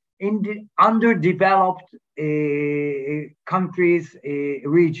underdeveloped countries,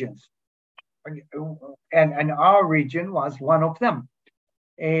 regions, and our region was one of them.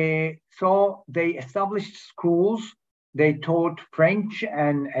 So they established schools. They taught French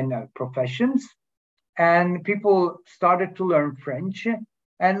and professions, and people started to learn French.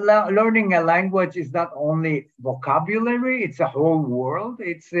 And learning a language is not only vocabulary; it's a whole world.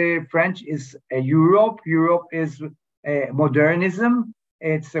 It's French is Europe. Europe is modernism.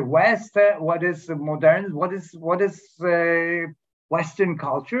 It's the West. What is modern? What is Western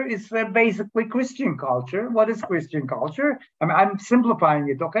culture? It's basically Christian culture. What is Christian culture? I mean, I'm simplifying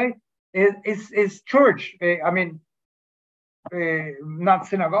it. Okay, it's church. Not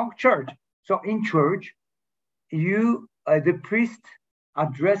synagogue, church. So in church, the priest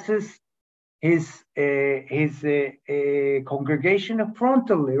addresses his congregation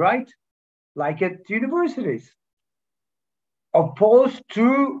frontally, right? Like at universities, opposed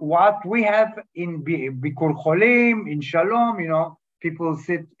to what we have in Bikur Cholim, in Shalom. People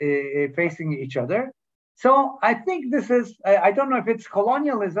sit facing each other. So I think this is, I don't know if it's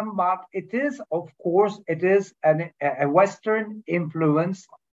colonialism, but it is, of course, it is a Western influence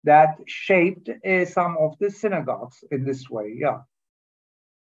that shaped some of the synagogues in this way. Yeah.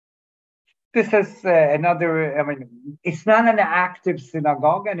 This is another, I mean, it's not an active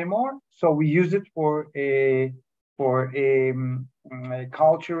synagogue anymore. So we use it for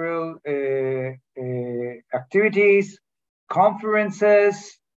cultural activities,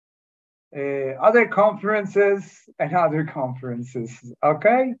 conferences, other conferences, and other conferences.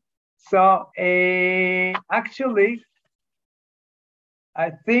 Okay. So actually,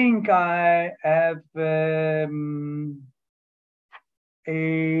 I think I have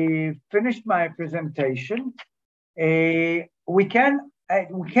finished my presentation. We can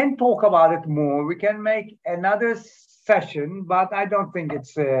talk about it more. We can make another session, but I don't think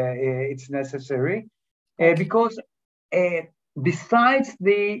it's necessary because besides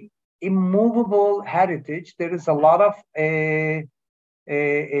the immovable heritage, there is a lot of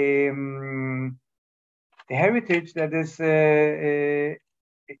heritage that is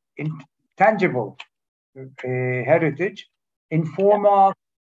intangible heritage in form of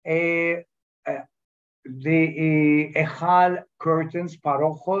the Echal curtains,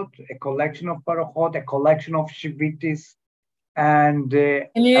 parochot, a collection of parochot, a collection of shivitis, and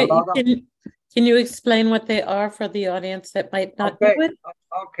can you explain what they are for the audience that might not know it?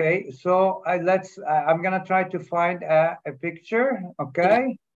 Okay, so I'm gonna try to find a picture,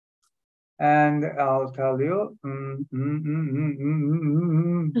 okay? And I'll tell you.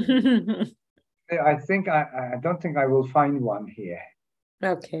 I think I don't think I will find one here.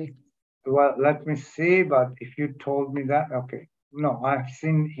 Okay. Well, let me see, but if you told me that, okay. No, I've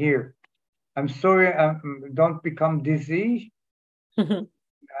seen here. I'm sorry, don't become dizzy.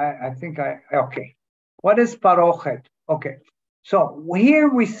 I think okay. What is parochet? Okay. So here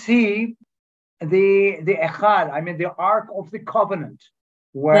we see the Echad, I mean the Ark of the Covenant,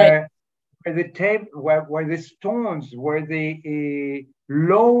 where the stones, where the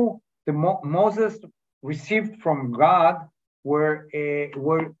law Moses received from God were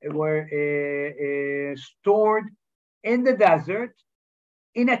stored in the desert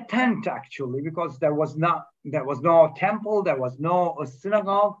in a tent, actually, because there was no temple, there was no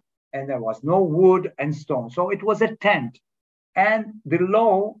synagogue, and there was no wood and stone. So it was a tent. And the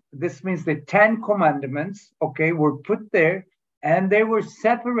law, this means the 10 commandments, okay, were put there, and they were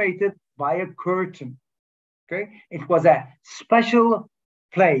separated by a curtain. Okay, it was a special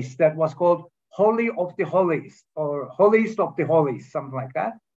place that was called Holy of the Holies or Holiest of the Holies, something like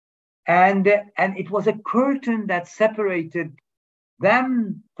that. And it was a curtain that separated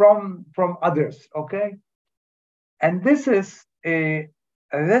them from others. Okay, and this is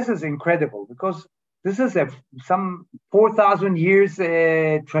incredible because this is some 4,000 years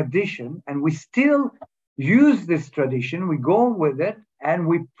tradition, and we still use this tradition. We go with it, and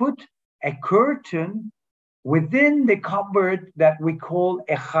we put a curtain within the cupboard that we call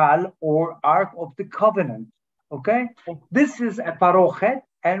Echal, or Ark of the Covenant. Okay, this is a parochet,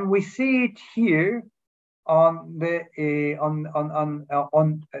 and we see it here on the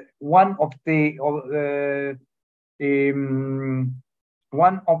on one of the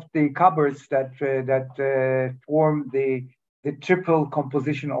one of the cupboards that form the triple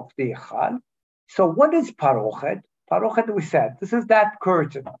composition of the Echal. So what is parochet? Parochet, we said, this is that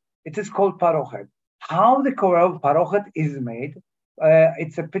curtain. It is called parochet. How the parochet is made,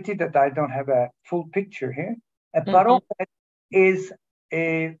 it's a pity that I don't have a full picture here. A parochet is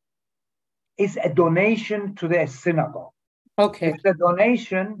a donation to the synagogue. Okay. It's a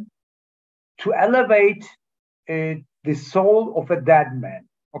donation to elevate the soul of a dead man,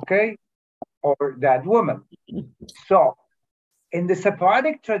 okay, or dead woman. So, in the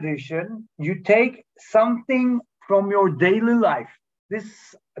Sephardic tradition, you take something from your daily life.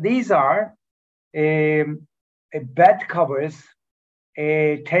 These are bed covers,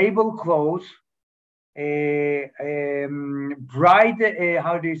 tablecloths, bride,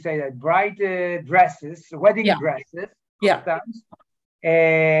 how do you say that? Bride dresses, wedding dresses, sometimes,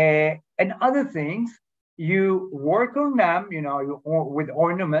 and other things. You work on them, with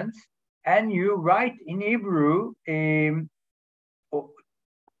ornaments, and you write in Hebrew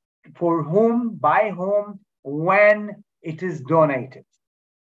for whom, by whom, when it is donated.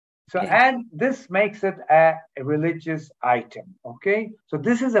 So, and this makes it a religious item, okay? So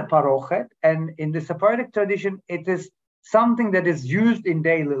this is a parochet, and in the Sephardic tradition, it is something that is used in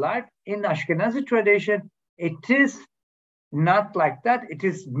daily life. In Ashkenazi tradition, it is not like that. It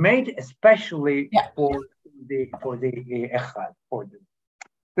is made especially for the Echad.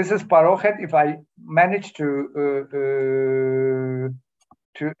 This is parochet. If I manage to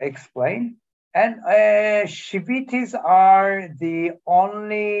explain. And shivitis are the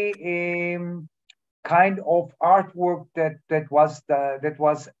only kind of artwork that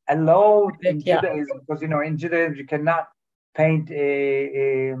was allowed in Judaism, because in Judaism you cannot paint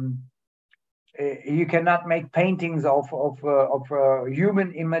you cannot make paintings of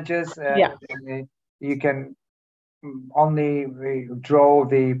human images. You can only draw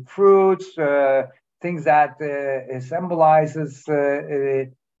the fruits, things that symbolizes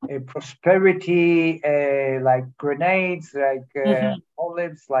prosperity, like grenades, like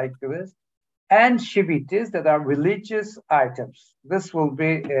olives, like this, and shivitis that are religious items. This will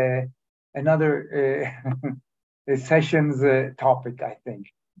be another session's topic, I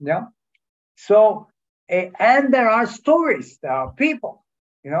think. Yeah. So, and there are stories, there are people,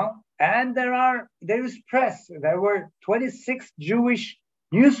 and there is press. There were 26 Jewish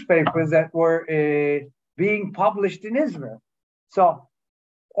newspapers that were being published in Izmir. So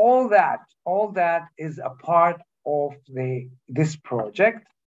all that is a part of this project.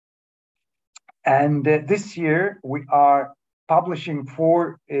 And this year we are publishing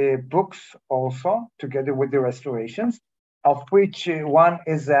 4 books also, together with the restorations, of which one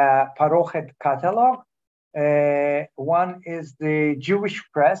is a parochet catalog. One is the Jewish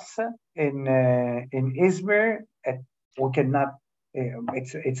press in Izmir. We cannot.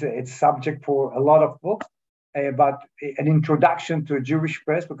 It's subject for a lot of books, but an introduction to Jewish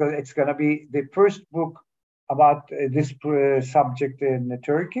press, because it's going to be the first book about this subject in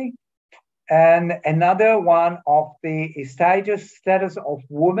Turkey, and another one of the status of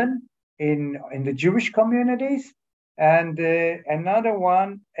women in the Jewish communities. And another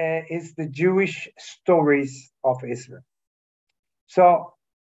one is the Jewish stories of Israel. So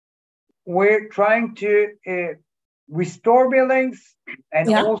we're trying to restore buildings, and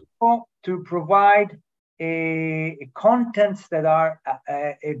also to provide contents that are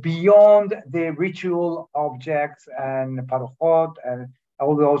beyond the ritual objects and parochot and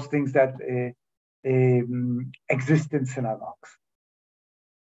all those things that exist in synagogues.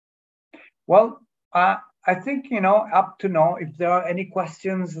 Well, I think, up to now, if there are any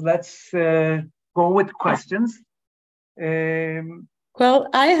questions, let's go with questions. Well,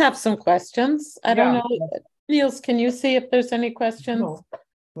 I have some questions. I don't know. Niels, can you see if there's any questions? No,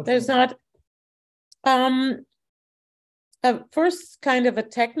 there's not. First, kind of a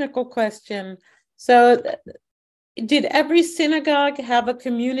technical question. So, did every synagogue have a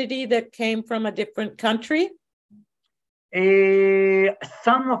community that came from a different country?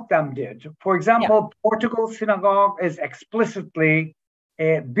 Some of them did. For example, Portugal synagogue is explicitly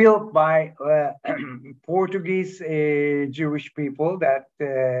built by Portuguese Jewish people that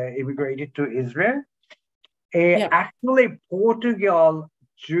immigrated to Israel. Actually, Portugal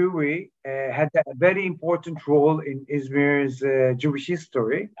Jewry had a very important role in Izmir's Jewish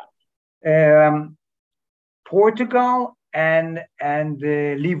history. Portugal and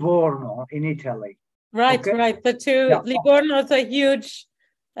Livorno in Italy. Right, okay? right. The two, Yeah. Livorno is a huge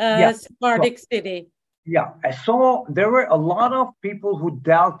Sephardic city. Yeah, so there were a lot of people who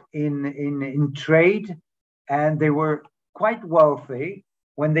dealt in trade, and they were quite wealthy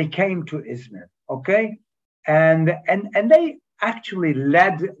when they came to Izmir. Okay, and they actually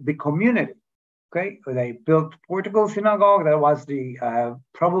led the community. Okay, they built Portugal synagogue. That was the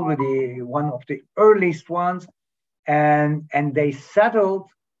probably the one of the earliest ones, and they settled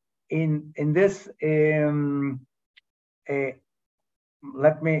in this.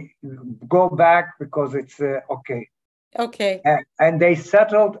 Let me go back because it's okay. Okay. And they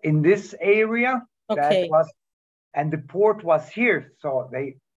settled in this area. Okay. That was, and the port was here, so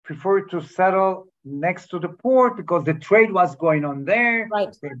they preferred to settle next to the port because the trade was going on there.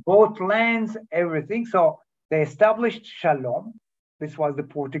 Right. They bought lands, everything. So they established Shalom. This was the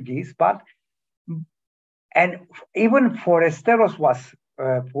Portuguese, and even Foresteros was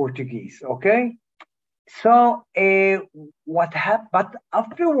Portuguese. Okay. So what happened? But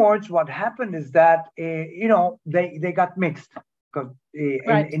afterwards, what happened is that they got mixed because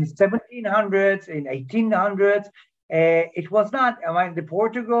in 1700s, in 1800s, it was not. I mean, the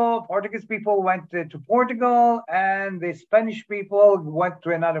Portuguese people went to Portugal, and the Spanish people went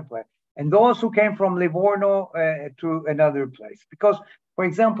to another place, and those who came from Livorno to another place. Because, for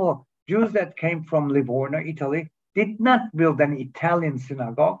example, Jews that came from Livorno, Italy, did not build an Italian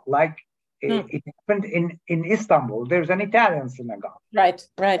synagogue like. It happened in Istanbul. There's an Italian synagogue. Right,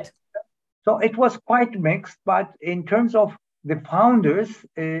 right. So it was quite mixed, but in terms of the founders,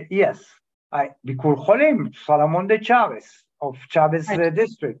 yes. Bikur Cholim, Salomon de Chaves of Chaves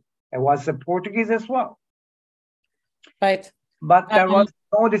district. It was a Portuguese as well. Right. But there was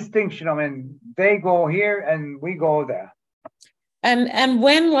no distinction. I mean, they go here and we go there. And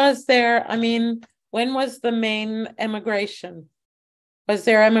when was there, when was the main emigration? Was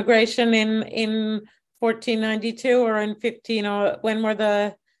there emigration in 1492 or in 15, or when were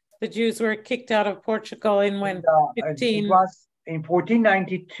the Jews were kicked out of Portugal in when? 15? It was in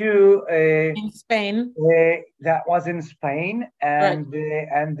 1492. In Spain. That was in Spain, and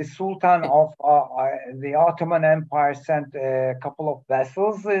the Sultan of the Ottoman Empire sent a couple of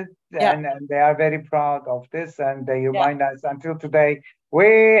vessels, and they are very proud of this, and they remind us until today,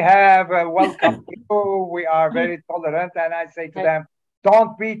 we have welcomed you, we are very tolerant, and I say to them,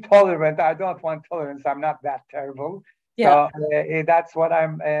 don't be tolerant. I don't want tolerance. I'm not that terrible. Yeah. So that's what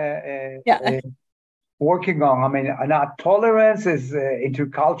I'm working on. I mean, not tolerance is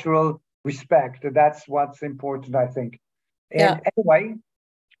intercultural respect. That's what's important, I think. And anyway,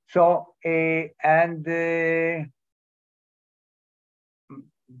 so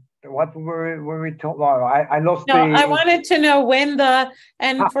what were we told? I lost the. I wanted to know when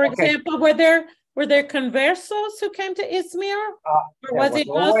for example, were there conversos who came to Izmir? Or was it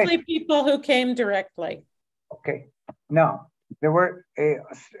mostly people who came directly? Okay. No, there were there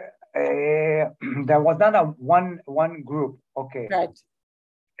was not a one group. Okay. Right.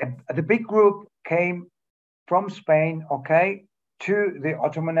 The big group came from Spain, okay, to the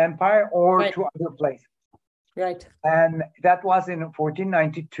Ottoman Empire or to other places. Right. And that was in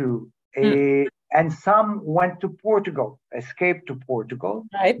 1492. And some went to Portugal, escaped to Portugal.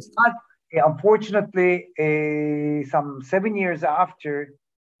 Right. But unfortunately, some 7 years after,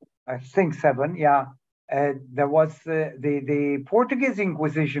 I think 7, there was the Portuguese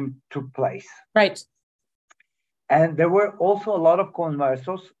Inquisition took place. Right. And there were also a lot of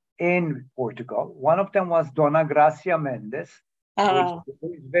conversos in Portugal. One of them was Dona Gracia Mendes, who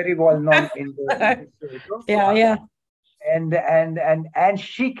is very well known in the yeah. And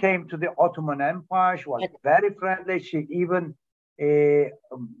she came to the Ottoman Empire. She was very friendly. She even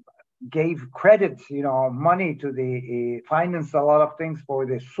gave credit, money to the finance a lot of things for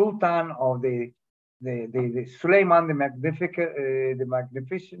the Sultan of the Suleiman the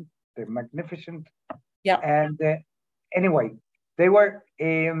Magnificent. Yeah. And anyway, they were,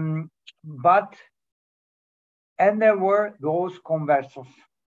 and there were those conversos,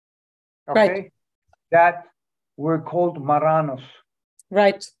 okay, that were called Marranos.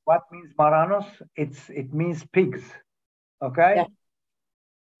 Right. What means Marranos? It means pigs, okay? Yeah.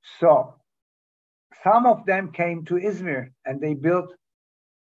 So some of them came to Izmir and they built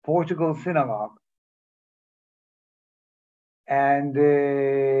Portugal synagogue. And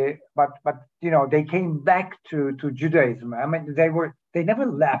but they came back to Judaism. I mean, they never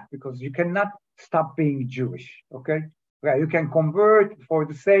left because you cannot stop being Jewish. Okay, you can convert for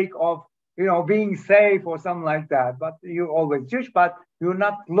the sake of being safe or something like that. But you're always Jewish, but you're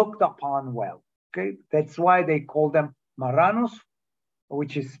not looked upon well. Okay, that's why they call them Marranos,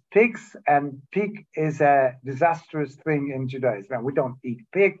 which is pigs, and pig is a disastrous thing in Judaism. We don't eat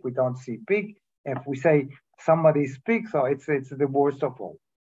pig, we don't see pig. If we say somebody's pig, so it's the worst of all.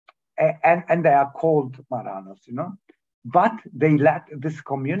 And they are called Marranos, but they lack this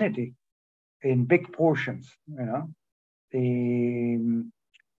community in big portions,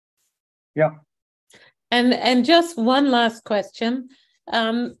 yeah. And just one last question.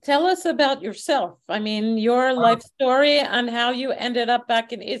 Tell us about yourself. I mean, your life story and how you ended up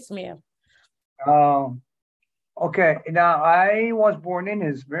back in Izmir. Okay. Now, I was born in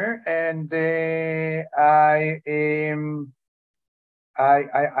Izmir, and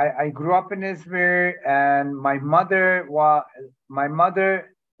I grew up in Izmir, and my mother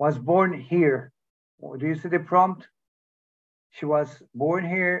was born here. Do you see the prompt? She was born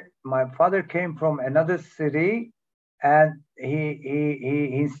here. My father came from another city, and he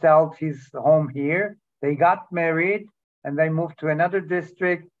installed his home here. They got married, and they moved to another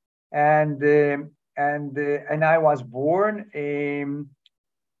district, and I was born.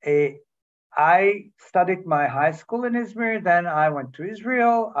 I studied my high school in Izmir. Then I went to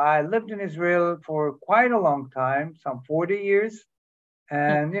Israel. I lived in Israel for quite a long time, some 40 years.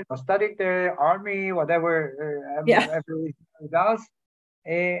 And studied the army, whatever everybody does.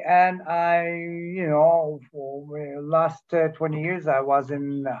 And I, for the last 20 years, I was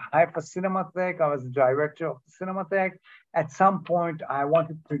in Haifa Cinematheque. I was the director of the Cinematheque. At some point, I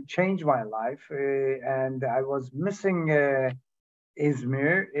wanted to change my life, and I was missing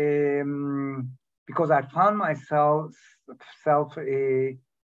Izmir because I found myself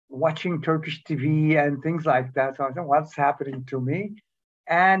watching Turkish TV and things like that. So I thought, what's happening to me?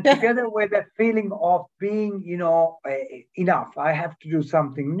 And together with that feeling of being, enough, I have to do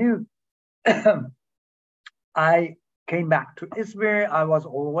something new. I came back to Izmir. I was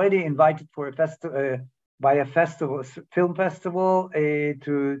already invited for a festival by a film festival,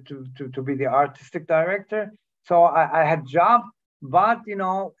 to be the artistic director. So I had job, but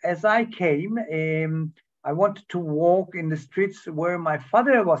as I came, I wanted to walk in the streets where my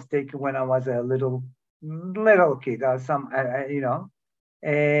father was taken when I was a little kid,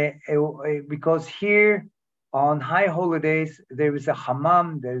 because here on high holidays, there is a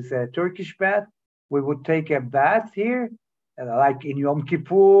hammam, there's a Turkish bath. We would take a bath here, like in Yom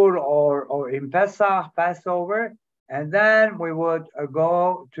Kippur or in Pesach, Passover. And then we would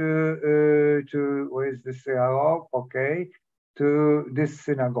go to where is the synagogue? Okay, to this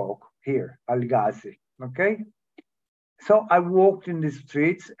synagogue here, Al-Ghazi. Okay. So I walked in the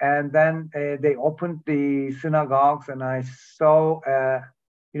streets, and then they opened the synagogues, and I saw,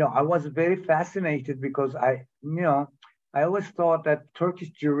 I was very fascinated because I always thought that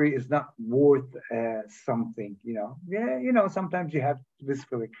Turkish Jewry is not worth something, sometimes you have this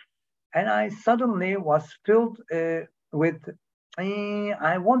feeling. And I suddenly was filled with,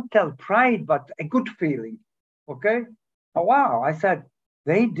 I won't tell pride, but a good feeling. Okay. Oh, wow. I said,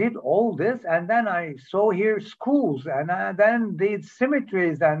 they did all this, and then I saw here schools, and then the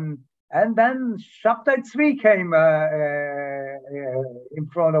cemeteries, and then Shabtai Tzvi came in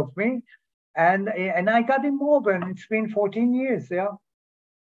front of me, and I got involved, and it's been 14 years, yeah.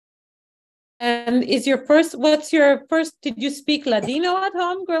 And what's your first, did you speak Ladino at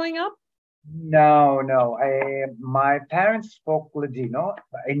home growing up? No. My parents spoke Ladino.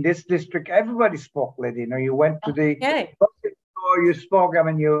 In this district, everybody spoke Ladino. You went to the store, you spoke,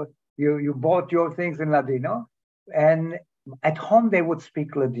 you bought your things in Ladino. And at home, they would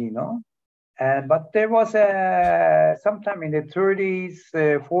speak Ladino. But there was sometime in the 30s,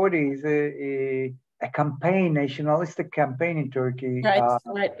 40s, a campaign, nationalistic campaign in Turkey.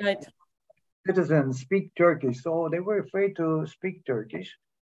 Right. Citizens speak Turkish, so they were afraid to speak Turkish.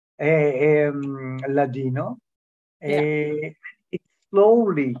 Ladino. It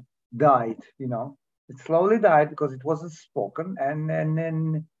slowly died, It slowly died because it wasn't spoken, and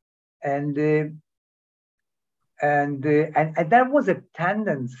that was a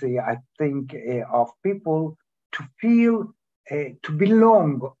tendency, I think, of people to feel to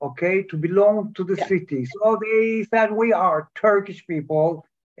belong, to belong to the city. So they said, we are Turkish people.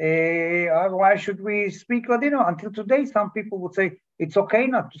 Why should we speak Ladino? Until today, some people would say it's okay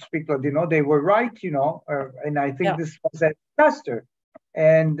not to speak Ladino. They were right, and I think this was a disaster.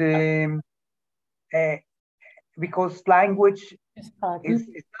 And because language is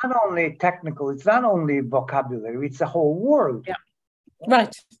not only technical, it's not only vocabulary, it's a whole world. Yeah.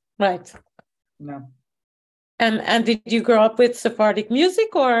 Right. No. And did you grow up with Sephardic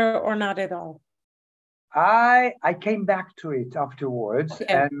music or not at all? I came back to it afterwards,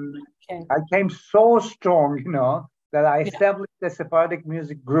 I came so strong, that I established a Sephardic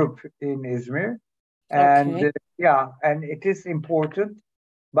music group in Izmir. And and it is important,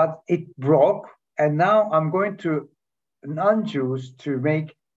 but it broke. And now I'm going to non-Jews to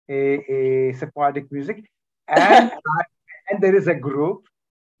make a Sephardic music. And, and there is a group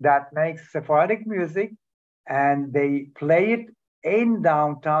that makes Sephardic music, and they play it in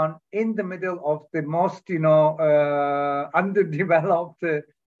downtown, in the middle of the most, underdeveloped.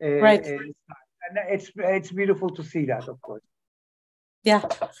 Right. And it's beautiful to see that, of course. Yeah,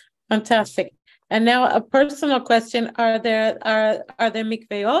 fantastic. And now a personal question: Are there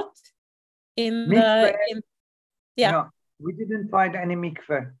mikvehot in mikveh, No, we didn't find any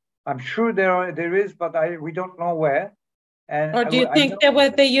mikveh. I'm sure there is, but we don't know where. And or do you think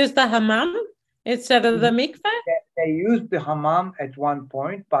that they use the hammam instead of the mikveh? They used the hammam at one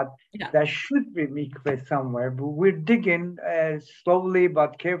point, but there should be mikveh somewhere. But we're digging slowly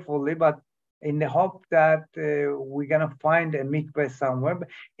but carefully, but in the hope that we're gonna find a mikveh somewhere. But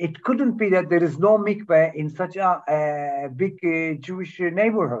it couldn't be that there is no mikveh in such a big Jewish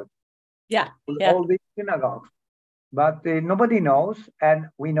neighborhood. With all these synagogues. But nobody knows, and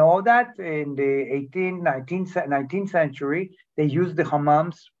we know that in the 19th century, they used the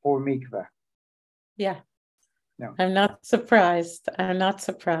hammams for mikveh. Yeah. No. I'm not surprised.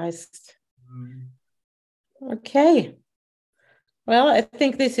 Okay. Well, I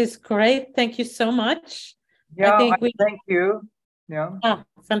think this is great. Thank you so much. Yeah, thank you. Yeah.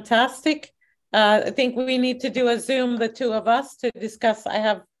 Fantastic. I think we need to do a Zoom, the two of us, to discuss. I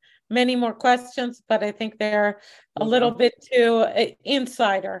have many more questions, but I think they're a little bit too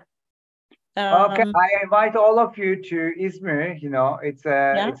insider. Okay, I invite all of you to Izmir. It's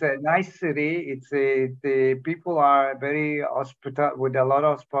a nice city. The people are very hospitable, with a lot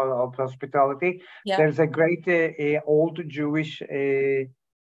of hospitality. There's a great old Jewish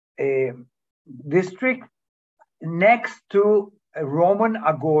district next to a Roman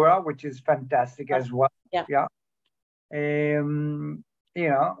Agora, which is fantastic as well.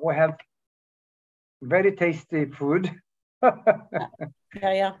 We have very tasty food.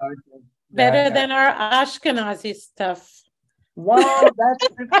 Better than our Ashkenazi stuff. Wow, that's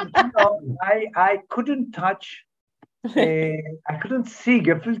I couldn't touch. I couldn't see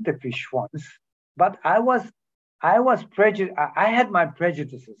gefilte fish once, but I was prejudiced. I had my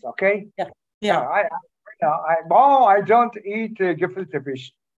prejudices. Okay. I don't eat gefilte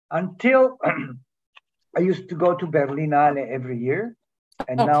fish until I used to go to Berlinale every year,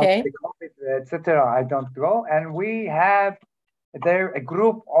 and now the COVID, etc. I don't go, and we have there a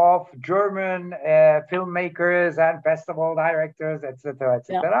group of German filmmakers and festival directors, etc.,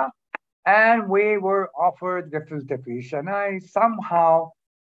 etc. And we were offered gefilte fish, and I somehow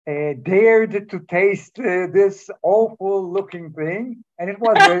dared to taste this awful-looking thing, and it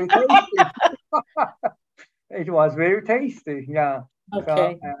was very tasty. It was very tasty, yeah.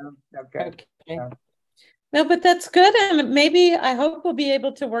 Okay. No, but that's good, and maybe I hope we'll be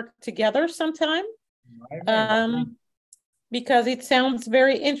able to work together sometime. Because it sounds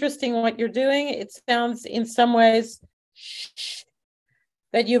very interesting what you're doing. It sounds in some ways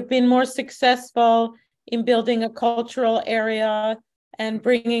that you've been more successful in building a cultural area and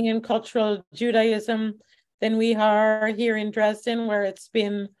bringing in cultural Judaism than we are here in Dresden, where it's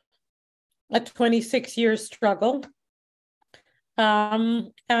been a 26-year struggle.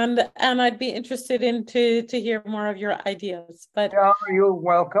 And I'd be interested to hear more of your ideas. But you're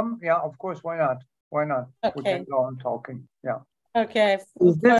welcome. Yeah, of course. Why not? Okay. We can go on talking. Yeah. Okay.